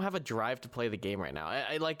I just don't have a drive to play the game right now.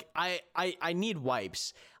 I need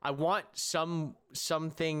wipes. I want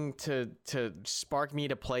something to spark me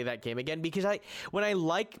to play that game again, because when I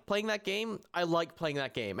like playing that game, I like playing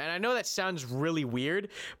that game. And I know that sounds really weird,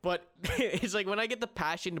 but it's like when I get the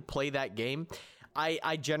passion to play that game,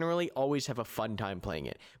 I generally always have a fun time playing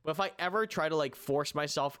it. But if I ever try to like force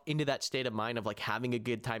myself into that state of mind of like having a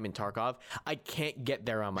good time in Tarkov, I can't get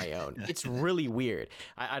there on my own. It's really weird.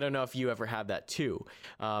 I don't know if you ever have that too.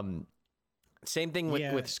 Same thing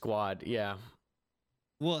with Squad. Yeah.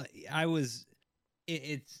 Well,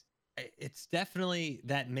 it's definitely,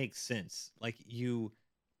 that makes sense. Like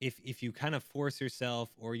if you kind of force yourself,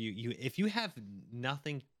 or if you have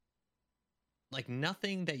nothing, like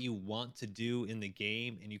nothing that you want to do in the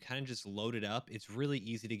game, and you kind of just load it up, it's really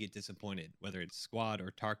easy to get disappointed, whether it's Squad or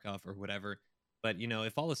Tarkov or whatever. But you know,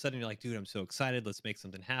 if all of a sudden you're like, dude, I'm so excited, let's make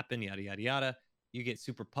something happen, yada yada yada, you get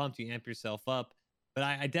super pumped, you amp yourself up. But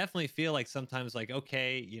I definitely feel like sometimes, like,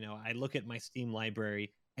 okay, you know, I look at my Steam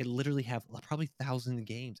library, I literally have probably thousands of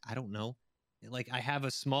games. I don't know. Like, I have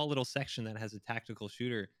a small little section that has a tactical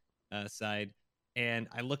shooter side, and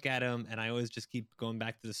I look at them and I always just keep going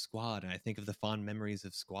back to the Squad, and I think of the fond memories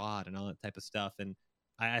of Squad and all that type of stuff. And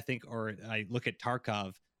I think, or I look at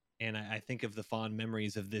Tarkov and I think of the fond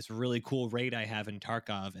memories of this really cool raid I have in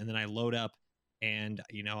Tarkov. And then I load up and,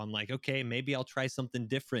 you know, I'm like, okay, maybe I'll try something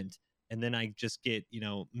different. And then I just get, you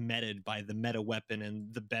know, meted by the meta weapon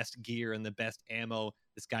and the best gear and the best ammo.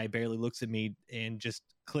 This guy barely looks at me and just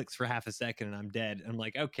clicks for half a second and I'm dead. And I'm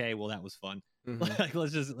like, okay, well, that was fun. Mhm. Like,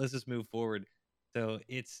 let's just move forward. So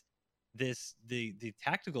it's the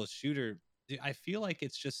tactical shooter. I feel like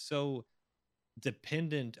it's just so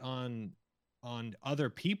dependent on other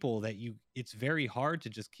people that it's very hard to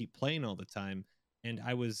just keep playing all the time. And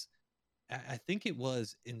I think it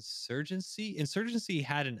was Insurgency. Insurgency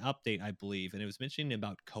had an update, I believe, and it was mentioning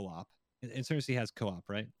about co-op. Insurgency has co-op,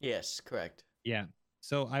 right? Yes, correct. Yeah.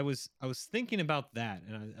 So I was thinking about that,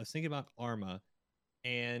 and I was thinking about Arma,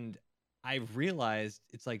 and I realized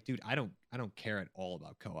it's like, dude, I don't care at all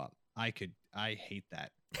about co-op. I hate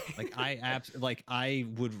that. Like like I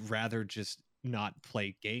would rather just not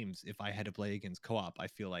play games if I had to play against co-op. I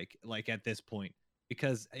feel like at this point,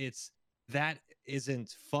 because that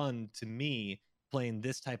isn't fun to me, playing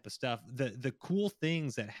this type of stuff. The cool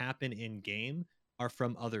things that happen in game are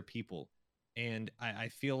from other people. And I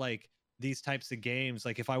feel like these types of games,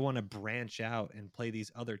 like if I want to branch out and play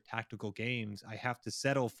these other tactical games, I have to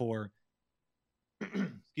settle for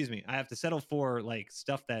excuse me, I have to settle for like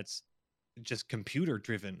stuff that's just computer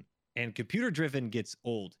driven, and computer driven gets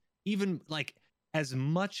old. Even like, as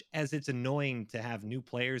much as it's annoying to have new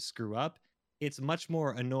players screw up, it's much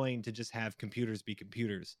more annoying to just have computers be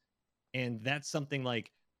computers. And that's something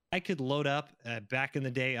like I could load up back in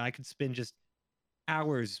the day. I could spend just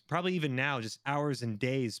hours, probably even now, just hours and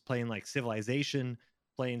days playing like Civilization,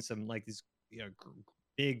 playing some like these, you know,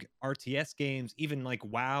 big RTS games, even like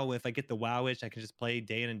WoW. If I get the WoW itch, I can just play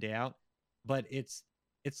day in and day out. But it's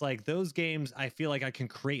like those games, I feel like I can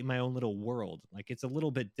create my own little world. Like, it's a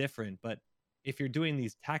little bit different, but if you're doing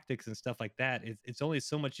these tactics and stuff like that, it's only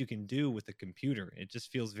so much you can do with a computer. It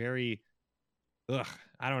just feels very, ugh,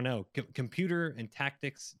 I don't know. Computer and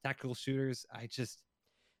tactical shooters. I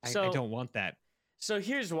So don't want that. So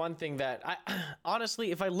here's one thing that I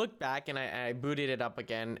honestly, if I look back and I booted it up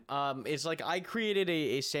again, it's like I created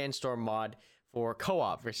a Sandstorm mod for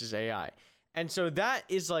co-op versus AI, and so that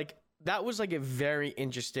was like a very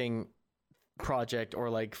interesting project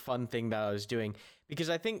or like fun thing that I was doing,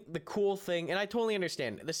 because I think the cool thing, and I totally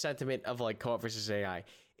understand the sentiment of like co-op versus AI.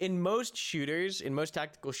 In most shooters, in most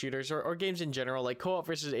tactical shooters or games in general, like co-op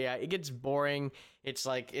versus AI, it gets boring. It's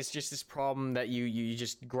like it's just this problem that you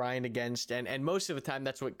just grind against, and most of the time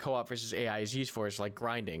that's what co-op versus AI is used for, is like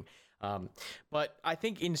grinding. But I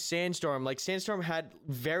think in Sandstorm, like Sandstorm had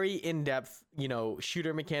very in-depth,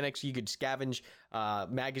 shooter mechanics. You could scavenge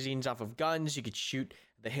magazines off of guns. You could shoot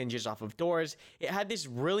the hinges off of doors. It had this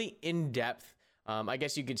really in-depth, I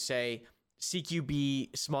guess you could say,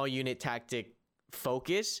 CQB small unit tactic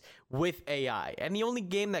focus with AI. And the only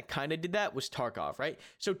game that kind of did that was Tarkov, right?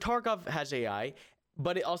 So Tarkov has AI,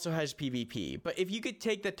 but it also has PvP. But if you could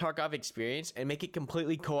take the Tarkov experience and make it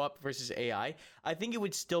completely co-op versus AI, I think it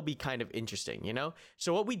would still be kind of interesting,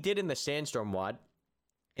 So what we did in the Sandstorm mod,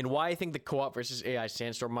 and why I think the co-op versus AI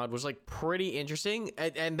Sandstorm mod was like pretty interesting,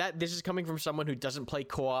 and that this is coming from someone who doesn't play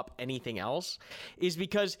co-op anything else, is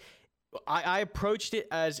because I approached it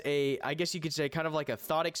as I guess you could say, kind of like a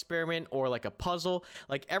thought experiment or like a puzzle.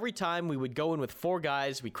 Like every time we would go in with 4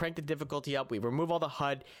 guys, we crank the difficulty up, we remove all the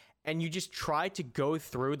HUD, and you just try to go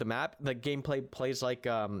through the map. The gameplay plays like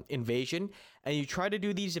Invasion, and you try to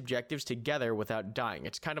do these objectives together without dying.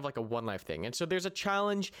 It's kind of like a one life thing. And so there's a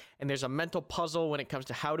challenge and there's a mental puzzle when it comes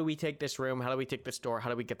to how do we take this room, how do we take this door, how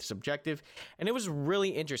do we get this objective, and it was really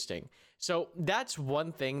interesting. So that's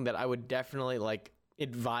one thing that I would definitely like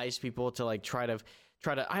advise people to like try to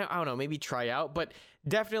I don't know, maybe try out. But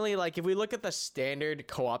definitely, like, if we look at the standard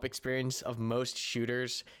co-op experience of most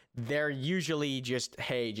shooters, they're usually just,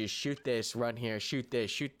 hey, just shoot this, run here, shoot this,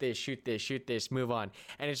 shoot this, shoot this, shoot this, move on.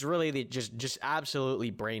 And it's really just absolutely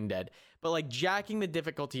brain dead. But like jacking the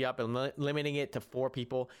difficulty up and limiting it to 4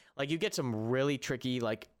 people, like you get some really tricky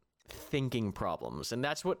like thinking problems, and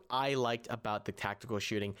that's what I liked about the tactical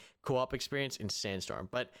shooting co-op experience in Sandstorm.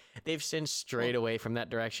 But they've since strayed away from that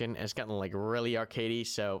direction, and it's gotten like really arcadey,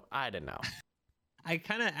 so I don't know. I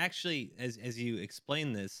kind of actually, as you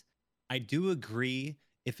explain this, I do agree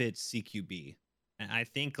if it's CQB. And I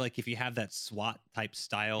think like if you have that SWAT type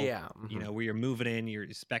style, Yeah. where you're moving in, your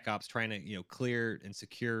spec ops trying to, clear and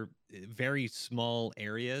secure very small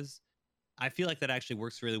areas, I feel like that actually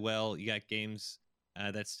works really well. You got games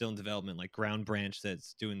that's still in development, like Ground Branch,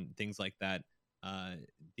 that's doing things like that.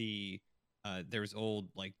 There's old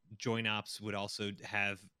like Joint Ops would also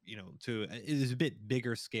have, it is a bit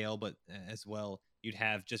bigger scale, but as well, you'd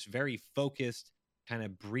have just very focused kind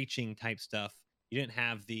of breaching type stuff. You didn't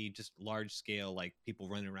have the just large scale, like people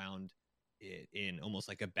running around in almost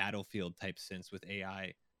like a battlefield type sense with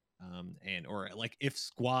AI. Or like if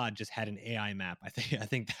Squad just had an AI map, I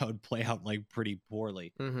think that would play out like pretty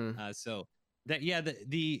poorly. So that, yeah,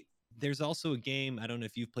 there's also a game, I don't know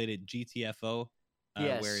if you've played it, GTFO.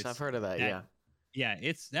 Yes, where I've heard of that. Yeah,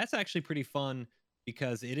 that's actually pretty fun,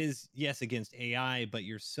 because it is, yes, against AI, but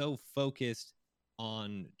you're so focused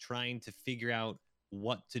on trying to figure out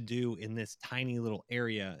what to do in this tiny little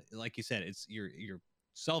area. Like you said, it's you're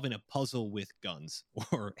solving a puzzle with guns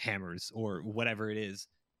or hammers or whatever it is,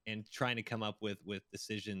 and trying to come up with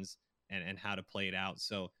decisions and how to play it out.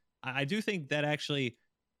 So I do think that actually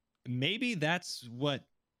maybe that's what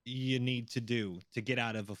you need to do to get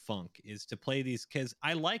out of a funk, is to play these, because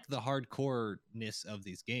I like the hardcoreness of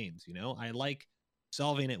these games. I like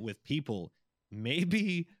solving it with people.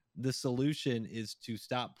 Maybe the solution is to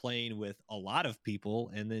stop playing with a lot of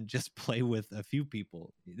people and then just play with a few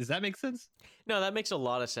people. Does that make sense? No, that makes a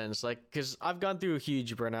lot of sense. Like, because I've gone through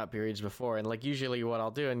huge burnout periods before, and like usually what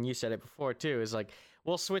I'll do, and you said it before too, is like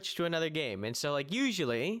we'll switch to another game. And so like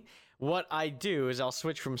usually what I do is I'll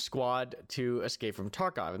switch from Squad to Escape from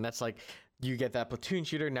Tarkov, and that's like you get that platoon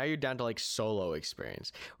shooter. Now you're down to like solo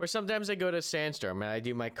experience. Or sometimes I go to Sandstorm and I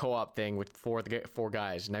do my co-op thing with four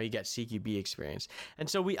guys. Now you get CQB experience. And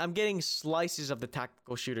so I'm getting slices of the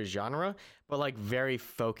tactical shooter genre, but like very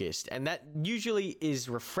focused. And that usually is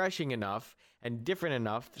refreshing enough and different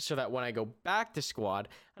enough so that when I go back to Squad,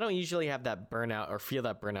 I don't usually have that burnout or feel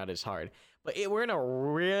that burnout is hard. But we're in a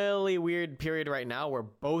really weird period right now where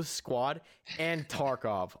both Squad and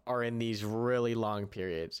Tarkov are in these really long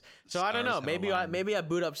periods. So I don't know. Maybe I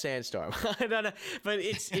boot up Sandstorm. I don't know. But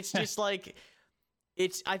it's just like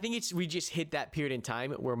I think it's we just hit that period in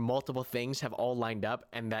time where multiple things have all lined up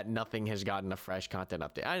and that nothing has gotten a fresh content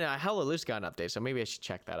update. I know Hello Loose got an update, so maybe I should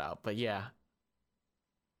check that out. But yeah.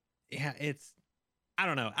 Yeah, I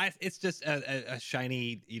don't know. It's just a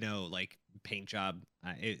shiny, like paint job.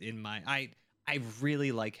 I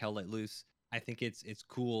really like Hell Let Loose. I think it's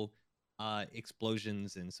cool.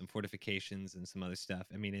 Explosions and some fortifications and some other stuff.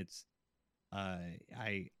 I mean, it's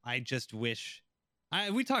I just wish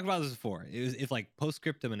we talked about this before. It was if like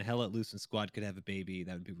Postscriptum and Hell Let Loose and Squad could have a baby,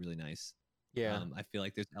 that would be really nice. Yeah. I feel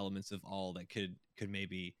like there's elements of all that could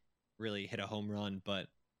maybe really hit a home run, but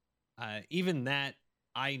even that,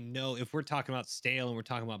 I know if we're talking about stale and we're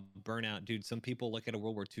talking about burnout, dude, some people look at a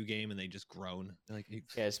World War II game and they just groan. They're like,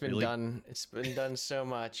 yeah, it's been really? done. It's been done so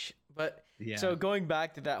much. But yeah. So going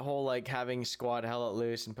back to that whole like having Squad Hell Let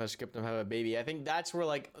Loose and Postscriptum have a baby, I think that's where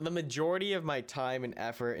like the majority of my time and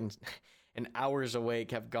effort and hours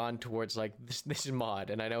awake have gone towards like this mod.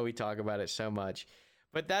 And I know we talk about it so much,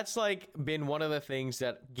 but that's like been one of the things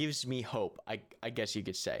that gives me hope, I guess you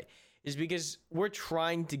could say, is because I'm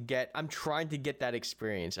trying to get that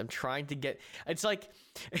experience. It's like,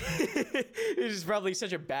 this is probably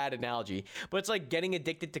such a bad analogy, but it's like getting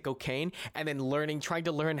addicted to cocaine and then trying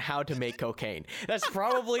to learn how to make cocaine. That's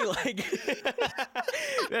probably like,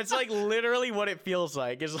 that's like literally what it feels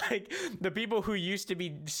like. It's like the people who used to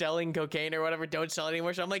be selling cocaine or whatever don't sell it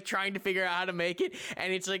anymore. So I'm like trying to figure out how to make it.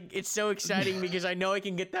 And it's like, it's so exciting because I know I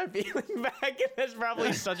can get that feeling back. And that's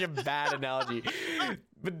probably such a bad analogy.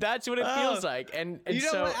 But that's what it feels like, and you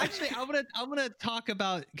know so what? Actually, I'm gonna talk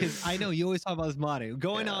about, because I know you always talk about this modding.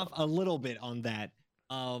 Going off a little bit on that,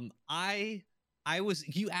 you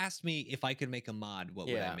asked me if I could make a mod, what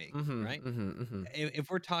would I make, right?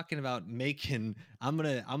 If we're talking about making, I'm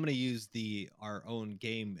gonna use our own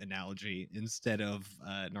game analogy instead of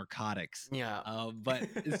narcotics. Yeah. But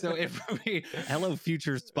so if hello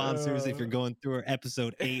future sponsors, if you're going through our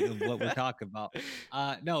episode 8 of what we're talking about,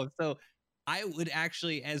 no, so. I would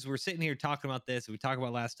actually, as we're sitting here talking about this, we talked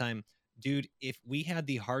about last time, dude, if we had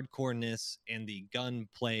the hardcoreness and the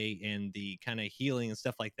gunplay and the kind of healing and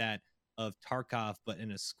stuff like that of Tarkov, but in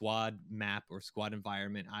a squad map or squad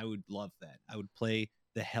environment, I would love that. I would play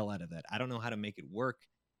the hell out of that. I don't know how to make it work.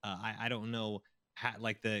 I don't know how,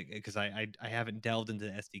 because I haven't delved into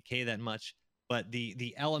the SDK that much, but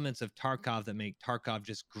the elements of Tarkov that make Tarkov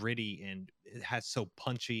just gritty and it has so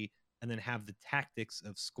punchy, and then have the tactics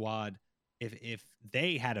of squad. If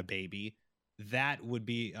they had a baby, that would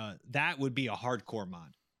be a hardcore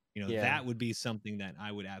mod. That would be something that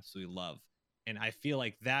I would absolutely love. And I feel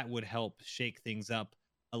like that would help shake things up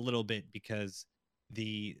a little bit, because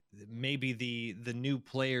maybe the new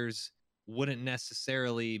players wouldn't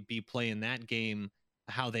necessarily be playing that game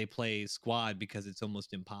how they play squad, because it's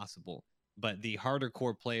almost impossible. But the harder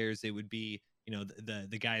core players, it would be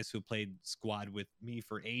the guys who played squad with me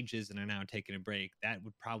for ages and are now taking a break. That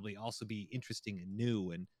would probably also be interesting and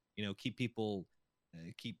new, and keep people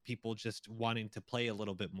just wanting to play a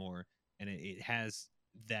little bit more. And it has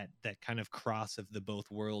that kind of cross of the both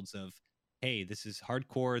worlds of, hey, this is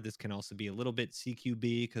hardcore, this can also be a little bit CQB,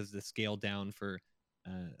 because the scale down for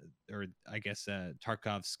or I guess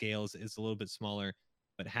Tarkov scales is a little bit smaller,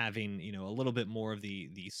 but having a little bit more of the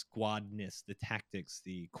squadness, the tactics,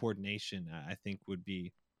 the coordination, I think would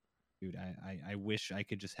be, dude, I wish I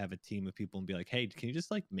could just have a team of people and be like, hey, can you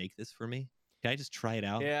just like make this for me? Can I just try it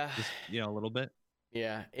out? Yeah. Just, a little bit.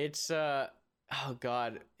 Yeah. It's oh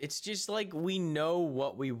god, it's just like we know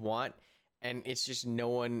what we want, and it's just no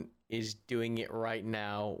one is doing it right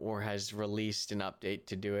now, or has released an update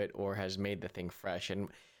to do it, or has made the thing fresh. And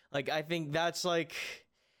like I think that's like,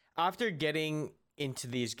 after getting into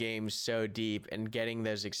these games so deep and getting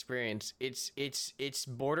those experience, it's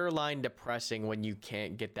borderline depressing when you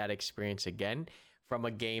can't get that experience again from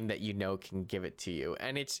a game that can give it to you.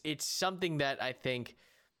 And it's something that I think,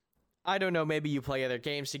 I don't know, maybe you play other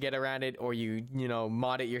games to get around it, or you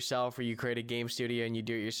mod it yourself, or you create a game studio and you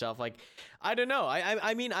do it yourself. Like, I don't know.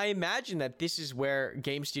 I mean, I imagine that this is where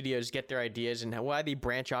game studios get their ideas and why they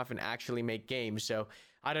branch off and actually make games. So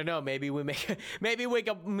I don't know. Maybe we make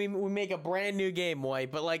a brand new game,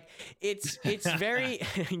 White. But like, it's very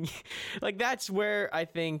like, that's where I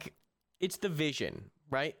think it's the vision,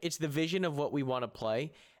 right? It's the vision of what we want to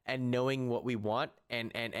play and knowing what we want,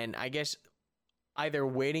 and I guess either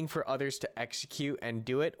waiting for others to execute and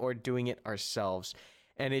do it, or doing it ourselves.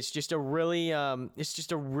 And it's just a really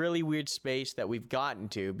weird space that we've gotten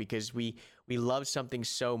to, because we love something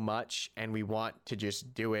so much and we want to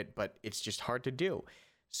just do it, but it's just hard to do.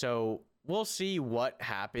 So we'll see what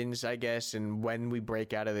happens, I guess, and when we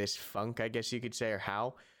break out of this funk, I guess you could say, or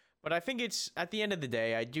how. But I think it's at the end of the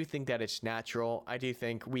day, I do think that it's natural. I do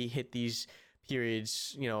think we hit these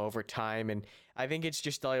periods, over time, and I think it's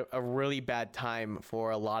just a really bad time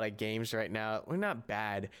for a lot of games right now. We're not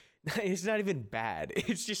bad. It's not even bad.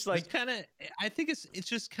 It's just like It's kind of. I think it's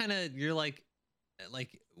just kind of you're like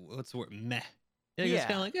what's the word? Meh. You're just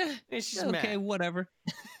kind yeah, of like it's just okay, meh. whatever.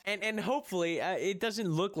 And hopefully it doesn't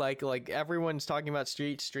look like everyone's talking about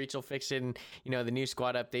streets will fix it, and the new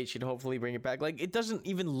squad update should hopefully bring it back. Like it doesn't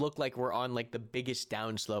even look like we're on like the biggest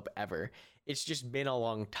downslope ever. It's just been a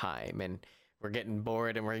long time, and we're getting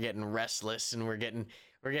bored, and we're getting restless, and we're getting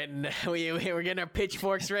we're getting our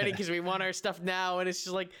pitchforks ready because we want our stuff now. And it's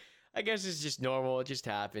just like, I guess it's just normal, it just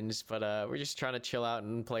happens. But we're just trying to chill out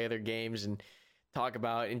and play other games and talk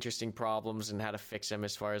about interesting problems and how to fix them,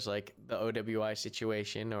 as far as like the OWI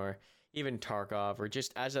situation, or even Tarkov, or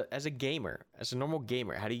just as a gamer, as a normal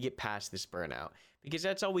gamer, how do you get past this burnout? Because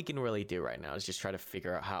that's all we can really do right now, is just try to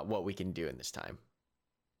figure out what we can do in this time.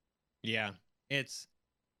 Yeah, it's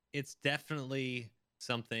definitely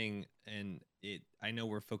something, and I know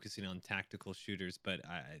we're focusing on tactical shooters, but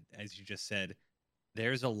as you just said,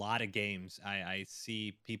 there's a lot of games. I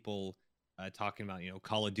see people talking about,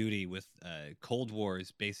 Call of Duty with Cold War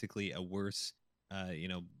is basically a worse,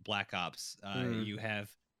 Black Ops. You have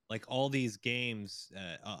like all these games.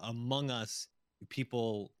 Among Us,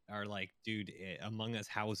 people are like, dude, Among Us,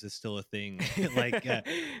 how is this still a thing? Like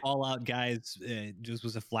All Out Guys just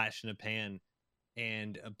was a flash in a pan.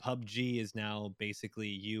 And PUBG is now basically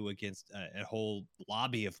you against a whole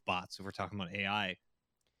lobby of bots. If we're talking about AI,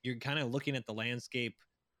 you're kind of looking at the landscape,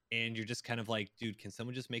 and you're just kind of like, dude, can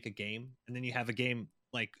someone just make a game? And then you have a game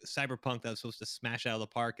like Cyberpunk that was supposed to smash out of the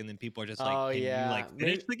park, and then people are just like, Oh can you yeah, like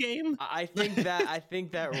finish the game? I think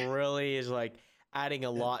that really is like adding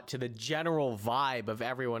a lot to the general vibe of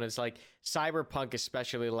everyone. It's like Cyberpunk,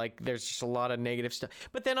 especially, like there's just a lot of negative stuff.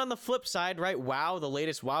 But then on the flip side, right, WoW, the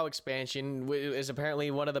latest WoW expansion is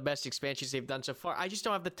apparently one of the best expansions they've done so far. I just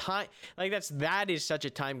don't have the time. Like that is such a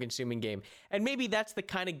time-consuming game, and maybe that's the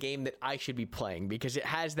kind of game that I should be playing, because it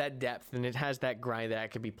has that depth and it has that grind that I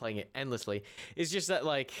could be playing it endlessly. It's just that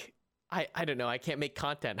like, I don't know, I can't make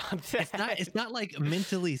content on that. It's not like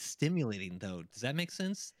mentally stimulating though. Does that make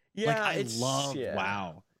sense? Like Yeah, I it's love yeah.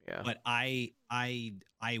 WoW, Yeah. but I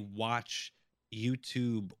watch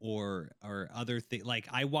YouTube or other things. Like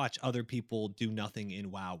I watch other people do nothing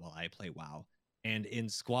in WoW while I play WoW. And in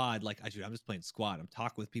squad, like I'm just playing squad. I'm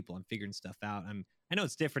talking with people. I'm figuring stuff out. I know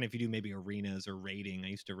it's different if you do maybe arenas or raiding. I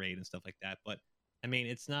used to raid and stuff like that, but I mean,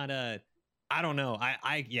 it's not I don't know.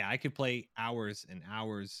 I could play hours and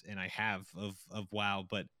hours, and I have of WoW,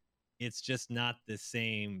 but it's just not the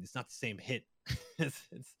same. It's not the same hit. It's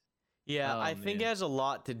Yeah, oh I think it man. has a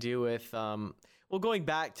lot to do with well, going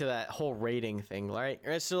back to that whole rating thing, right?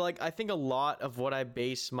 So like, I think a lot of what I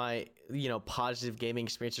base my, positive gaming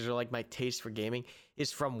experiences, or like my taste for gaming,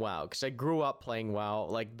 is from WoW, because I grew up playing WoW,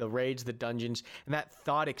 like the raids, the dungeons, and that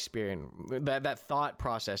thought experience, that thought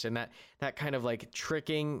process, and that kind of like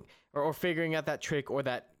tricking, or figuring out that trick, or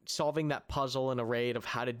that solving that puzzle in a raid of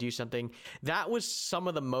how to do something. That was some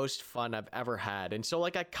of the most fun I've ever had. And so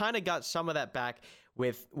like, I kind of got some of that back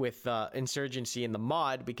with Insurgency in the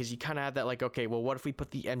mod, because you kind of have that like, okay, well, what if we put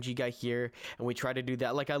the MG guy here and we try to do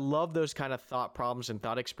that? Like, I love those kind of thought problems and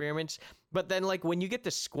thought experiments. But then like, when you get to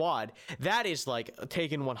squad, that is like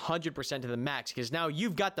taken 100% to the max, because now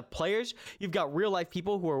you've got the players, you've got real life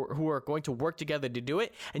people who are going to work together to do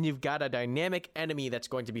it, and you've got a dynamic enemy that's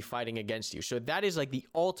going to be fighting against you. So that is like the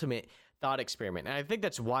ultimate thought experiment. And I think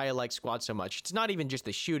that's why I like squad so much. It's not even just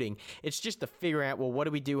the shooting, it's just the figuring out, well, what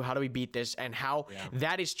do we do, how do we beat this, and how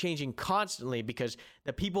that is changing constantly, because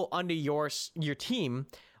the people under your team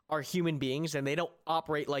are human beings, and they don't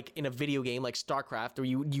operate like in a video game like StarCraft, where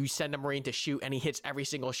you send a Marine to shoot and he hits every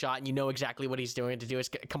single shot and you know exactly what he's doing to do. It's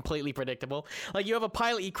completely predictable. Like, you have a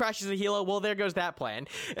pilot, he crashes the helo, well, there goes that plan.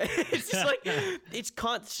 It's just like, it's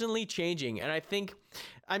constantly changing. And I think,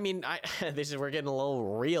 I mean, we're getting a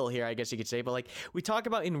little real here, I guess you could say, but like, we talk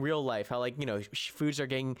about in real life how, like, foods are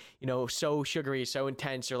getting, so sugary, so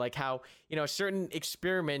intense, or like how, certain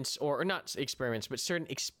experiments, or not experiments, but certain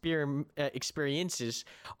experiences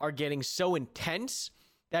are getting so intense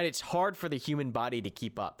that it's hard for the human body to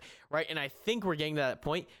keep up, right? And I think we're getting to that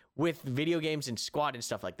point with video games and squad and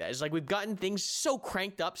stuff like that. It's like, we've gotten things so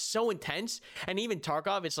cranked up, so intense, and even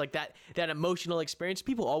Tarkov, it's like that emotional experience.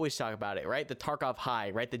 People always talk about it, right? The Tarkov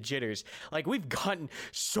high, right? The jitters. Like, we've gotten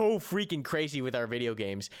so freaking crazy with our video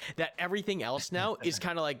games that everything else now is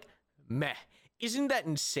kind of like, meh. Isn't that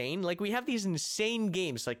insane? Like, we have these insane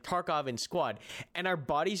games like Tarkov and Squad, and our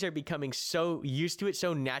bodies are becoming so used to it,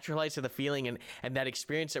 so naturalized to the feeling and that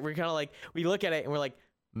experience, that we're kind of like, we look at it and we're like,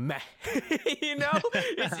 meh. You know, I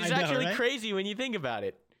it's know, actually right? crazy when you think about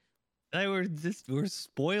it. We're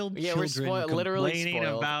spoiled Yeah, we're children spoiled, literally complaining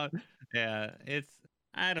spoiled. about. Yeah, it's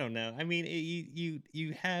I don't know. I mean, you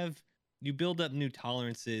build up new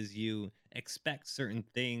tolerances. You expect certain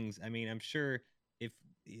things. I mean, I'm sure if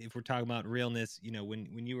if we're talking about realness,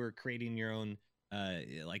 when you were creating your own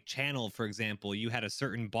like channel, for example, you had a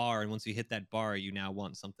certain bar, and once you hit that bar, you now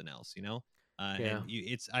want something else. Yeah, And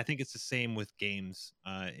it's I think it's the same with games.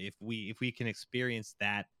 If we can experience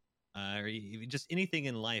that or just anything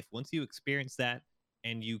in life. Once you experience that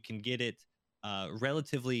and you can get it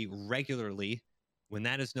relatively regularly, when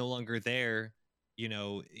that is no longer there,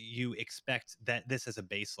 you expect that this is a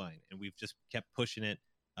baseline, and we've just kept pushing it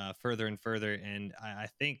further and further. And I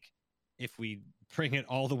think if we bring it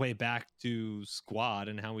all the way back to Squad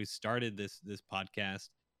and how we started this podcast,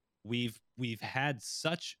 we've had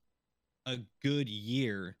such a good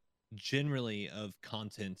year generally of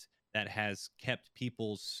content that has kept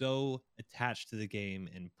people so attached to the game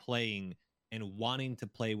and playing and wanting to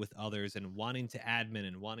play with others and wanting to admin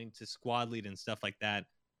and wanting to squad lead and stuff like that,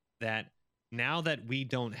 that now that we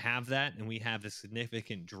don't have that and we have a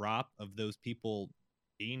significant drop of those people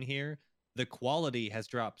being here, the quality has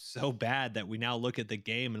dropped so bad that we now look at the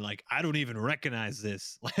game and like, I don't even recognize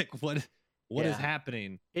this. Like what is yeah,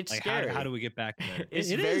 happening? it's Like how scary. do we get back there? It's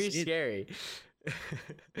It is very it scary.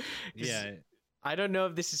 Because yeah. I don't know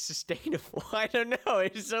if this is sustainable. I don't know.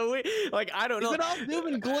 It's so weird. Like I don't Is know. it all doom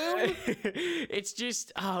and gloom? It's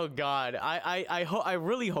just oh god. I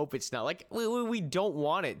really hope it's not. Like we don't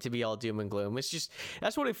want it to be all doom and gloom. It's just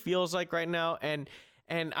that's what it feels like right now.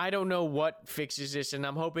 And I don't know what fixes this, and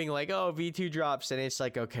I'm hoping like, oh, V2 drops, and it's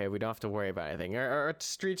like, okay, we don't have to worry about anything. Or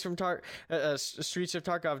Streets of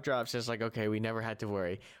Tarkov drops, and it's like, okay, we never had to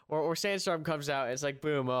worry. Or Sandstorm comes out, and it's like,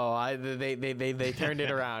 boom, oh, they turned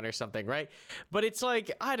it around or something, right? But it's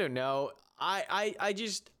like, I don't know.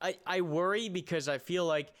 I worry because I feel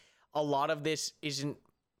like a lot of this isn't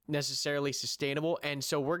necessarily sustainable, and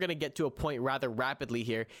so we're going to get to a point rather rapidly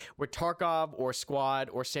here where Tarkov or Squad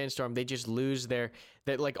or Sandstorm, they just lose their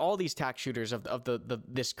that like all these tac shooters of the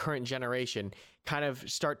this current generation kind of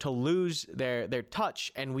start to lose their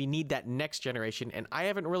touch, and we need that next generation. And I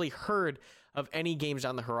haven't really heard of any games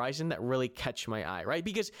on the horizon that really catch my eye, right?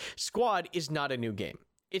 Because Squad is not a new game.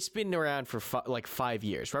 It's been around for like 5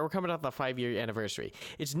 years, right? We're coming off the 5-year anniversary.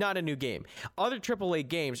 It's not a new game. Other AAA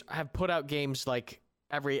games have put out games like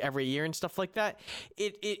every year and stuff like that.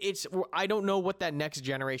 It's I don't know what that next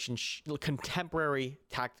generation contemporary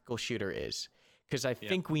tactical shooter is, because I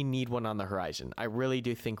think we need one on the horizon. I really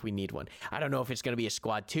do think we need one. I don't know if it's going to be a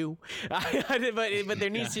Squad 2, but there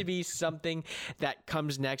needs to be something that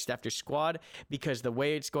comes next after Squad, because the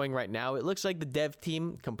way it's going right now, it looks like the dev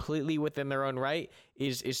team, completely within their own right,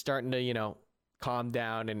 is starting to, calm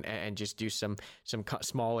down and just do some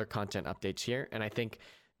smaller content updates here. And I think,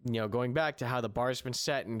 going back to how the bar's been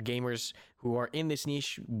set and gamers who are in this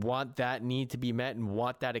niche want that need to be met and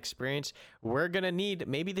want that experience, we're going to need,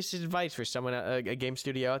 maybe this is advice for someone, a game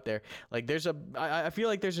studio out there. Like I feel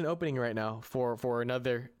like there's an opening right now for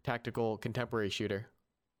another tactical contemporary shooter.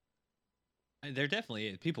 There definitely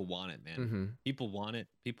is. People want it, man. Mm-hmm. People want it.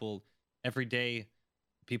 People every day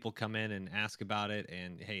people come in and ask about it,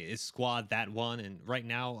 and hey, is Squad that one? And right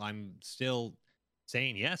now I'm still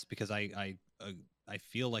saying yes because I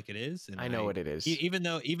feel like it is, and I know what it is. Even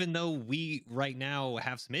though we right now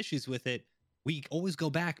have some issues with it, we always go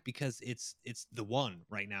back because it's the one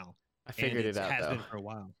right now. I figured it out has though. been for a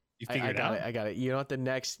while. You figured I got out? it. I got it. You know what the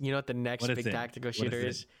next big tactical shooter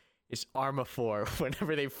is? It's Arma 4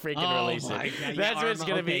 whenever they freaking release it. God, That's what it's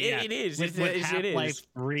going to be. Yeah. It is. With It Half-Life is.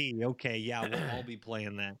 3. Okay, yeah, we'll all be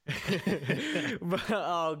playing that.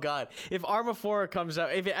 Oh god, if Arma 4 comes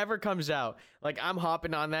out, if it ever comes out, like I'm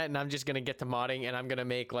hopping on that and I'm just gonna get to modding and I'm gonna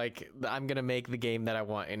make the game that I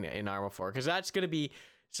want in Arma 4, because that's gonna be,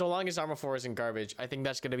 so long as Arma 4 isn't garbage, I think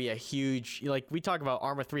that's gonna be a huge, like we talk about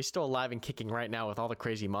Arma 3 still alive and kicking right now with all the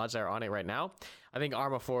crazy mods that are on it right now. I think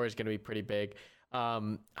Arma 4 is gonna be pretty big.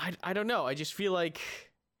 I don't know, I just feel like,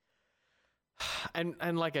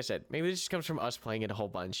 and like I said, maybe this just comes from us playing it a whole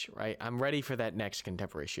bunch, right? I'm ready for that next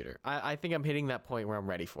contemporary shooter. I think I'm hitting that point where I'm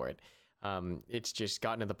ready for it. It's just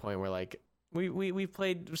gotten to the point where like we've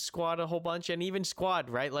played Squad a whole bunch, and even Squad,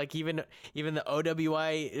 right? Like even the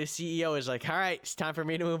OWI CEO is like, all right, it's time for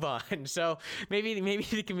me to move on. So maybe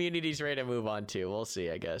the community's ready to move on too. We'll see,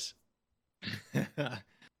 I guess.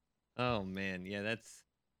 Oh man, yeah, that's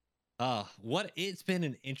it's been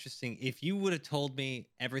an interesting. If you would have told me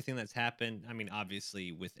everything that's happened, I mean,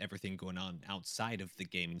 obviously with everything going on outside of the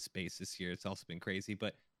gaming space this year, it's also been crazy.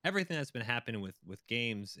 But everything that's been happening with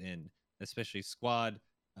games, and especially Squad,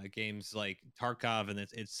 games like Tarkov and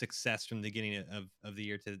its success from the beginning of the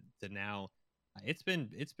year to now. It's been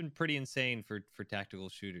pretty insane for tactical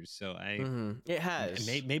shooters. So It has.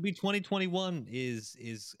 maybe 2021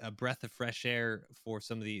 is a breath of fresh air for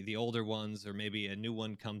some of the older ones, or maybe a new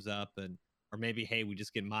one comes up, and or maybe hey, we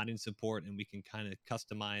just get modding support and we can kind of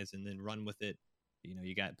customize and then run with it.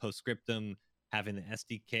 You got Postscriptum having the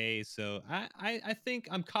SDK. So I think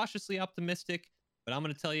I'm cautiously optimistic, but I'm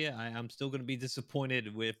gonna tell you I'm still gonna be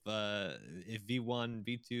disappointed with if V1,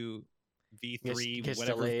 V2, V3, Gets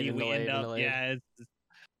whatever delayed V and we end delayed and up. delayed. Yeah,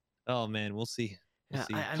 oh man, we'll see. We'll Yeah,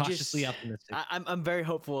 see. I'm Cautiously just, optimistic. I'm very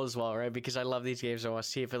hopeful as well, right? Because I love these games. I want to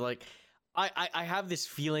see if it like, I have this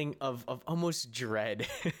feeling of almost dread.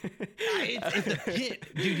 It's the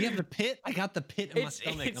pit, dude. You have the pit. I got the pit in my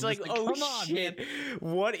stomach. It's I'm like, just oh come on, shit! man.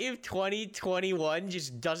 What if 2021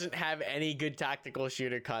 just doesn't have any good tactical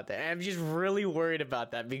shooter content? I'm just really worried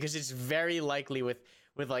about that because it's very likely with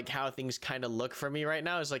like how things kind of look for me right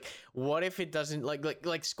now. Is like, what if it doesn't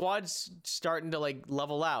like squads starting to like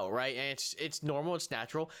level out, right? And it's normal, it's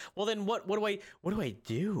natural. Well, then what do I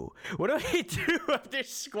do? What do I do if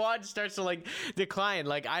this squad starts to like decline?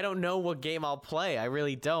 Like, I don't know what game I'll play. I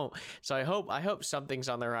really don't. So I hope something's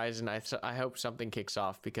on the horizon. I hope something kicks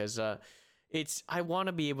off because I want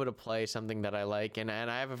to be able to play something that I like, and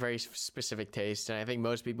I have a very specific taste, and I think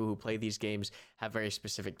most people who play these games have very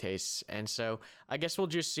specific tastes, and so I guess we'll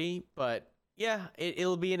just see. But yeah,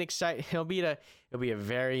 it'll be an exciting, it'll be a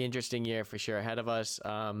very interesting year for sure ahead of us.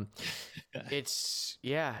 It's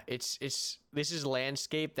this is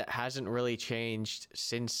landscape that hasn't really changed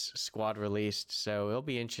since Squad released, so it'll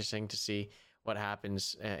be interesting to see what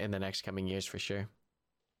happens in the next coming years for sure.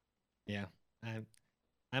 Yeah,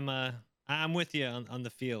 I'm I'm with you on the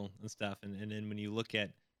feel and stuff, and then when you look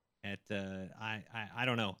at I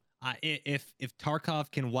don't know, if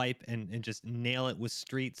Tarkov can wipe and just nail it with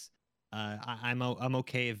Streets, I'm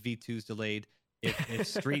okay if V2's delayed. If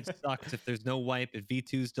Streets sucks, if there's no wipe, if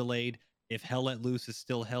V2's delayed, if Hell Let Loose is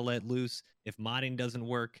still Hell Let Loose, if modding doesn't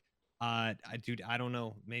work, dude, I don't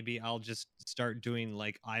know. Maybe I'll just start doing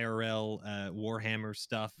like IRL Warhammer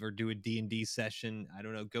stuff, or do a D&D session. I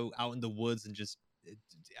don't know. Go out in the woods and just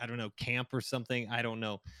I don't know, camp or something. I don't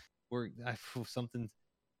know. Something.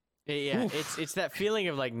 Yeah, Oof. it's that feeling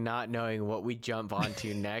of like not knowing what we jump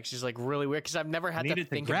onto next is like really weird because I've never had to Needed to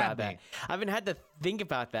think grab about that. me. I haven't had to think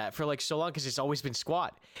about that for like so long because it's always been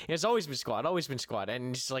squad. It's always been squad,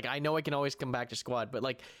 and it's like I know I can always come back to squad, but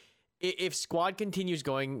like if squad continues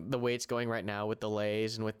going the way it's going right now with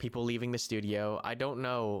delays and with people leaving the studio, I don't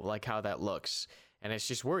know like how that looks, and it's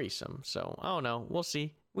just worrisome. So I don't know. We'll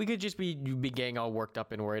see. We could just be getting all worked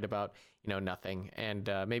up and worried about nothing, and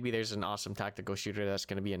maybe there's an awesome tactical shooter that's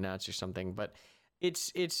going to be announced or something. But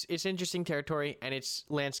it's interesting territory, and it's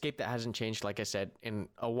landscape that hasn't changed, like I said, in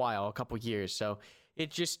a while, a couple years. So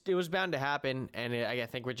it was bound to happen, and I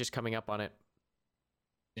think we're just coming up on it.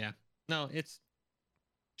 Yeah. No, it's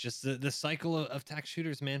just the cycle of tac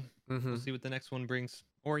shooters, man. We'll see what the next one brings,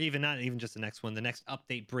 or even not even just the next one, the next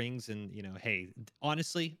update brings. And hey,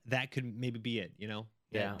 honestly, that could maybe be it.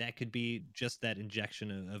 That could be just that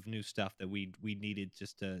injection of new stuff that we needed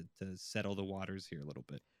just to settle the waters here a little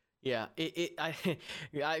bit. Yeah,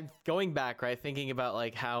 I going back, right, thinking about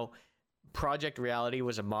like how Project Reality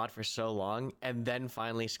was a mod for so long, and then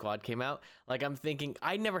finally Squad came out. Like, I'm thinking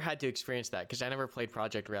I never had to experience that because I never played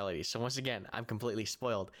Project Reality. So once again, I'm completely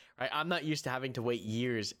spoiled, right? I'm not used to having to wait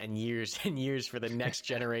years and years and years for the next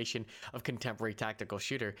generation of contemporary tactical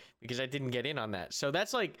shooter because I didn't get in on that. So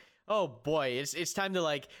that's like, oh boy, it's time to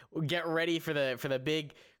like get ready for the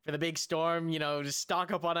big storm. Just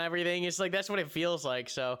stock up on everything. It's like that's what it feels like.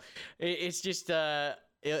 So it's just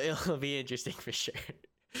it'll be interesting for sure.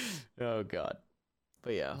 Oh god.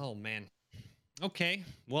 But yeah. Oh man. Okay.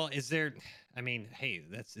 Well, is there? I mean, hey,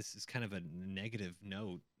 this is kind of a negative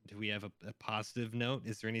note. Do we have a positive note?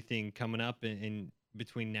 Is there anything coming up in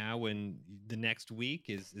between now and the next week?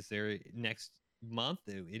 Is there next month?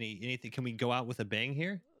 Anything? Can we go out with a bang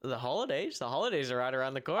here? The holidays are right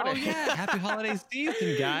around the corner. Oh yeah, happy holiday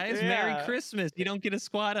season, guys. Yeah. Merry Christmas. You don't get a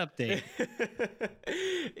squad update.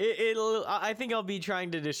 I think I'll be trying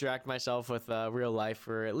to distract myself with real life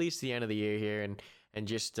for at least the end of the year here, and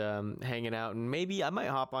just hanging out, and maybe I might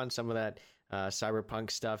hop on some of that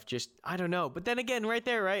cyberpunk stuff. Just I don't know. But then again, right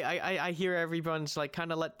there, right? I hear everyone's like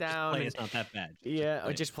kind of let down. It's not that bad.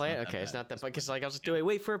 Just play it. Okay, it's not that bad. Because like I'll just do it.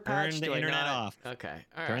 Wait for a patch. Turn the internet off. Okay,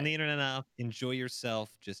 all right. Turn the internet off. Enjoy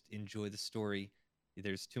yourself. Just enjoy the story.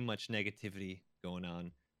 There's too much negativity going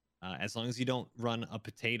on. As long as you don't run a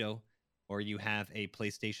potato, or you have a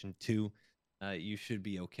PlayStation 2, you should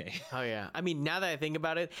be okay. Oh yeah. I mean, now that I think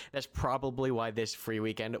about it, that's probably why this free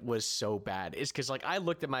weekend was so bad. Is because like I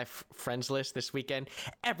looked at my friends list this weekend,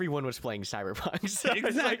 everyone was playing Cyberpunk. So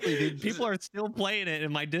Exactly, dude. People are still playing it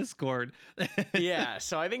in my Discord. yeah.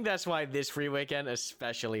 So I think that's why this free weekend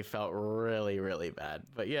especially felt really, really bad.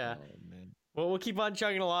 But yeah. Oh man. Well, we'll keep on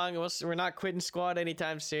chugging along. We're not quitting squad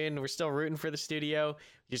anytime soon. We're still rooting for the studio.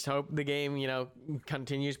 Just hope the game,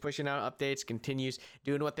 continues pushing out updates, continues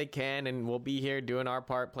doing what they can, and we'll be here doing our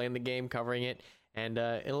part, playing the game, covering it, and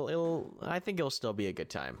I think it'll still be a good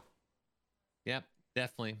time. Yep,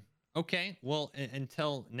 definitely. Okay, well,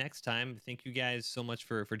 until next time, thank you guys so much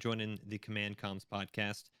for joining the Command Comms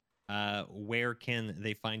podcast. Where can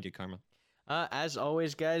they find you, Karma? As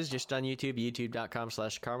always, guys, just on YouTube,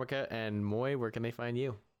 youtube.com/Karmakut, and Moy, where can they find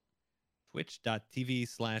you?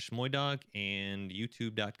 Twitch.tv/Moidawg and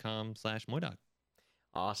youtube.com/Moidawg.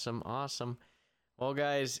 Awesome. Well,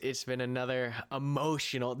 guys, it's been another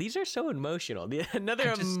emotional. These are so emotional.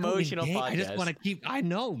 Another emotional podcast. I just want to keep. I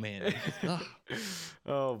know, man.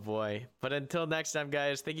 Oh boy. But until next time,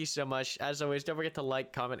 guys, thank you so much. As always, don't forget to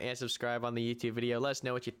like, comment, and subscribe on the YouTube video. Let us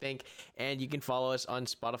know what you think, and you can follow us on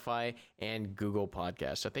Spotify and Google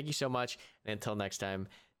Podcasts. So thank you so much, and until next time,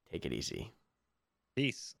 take it easy.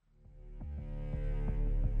 Peace.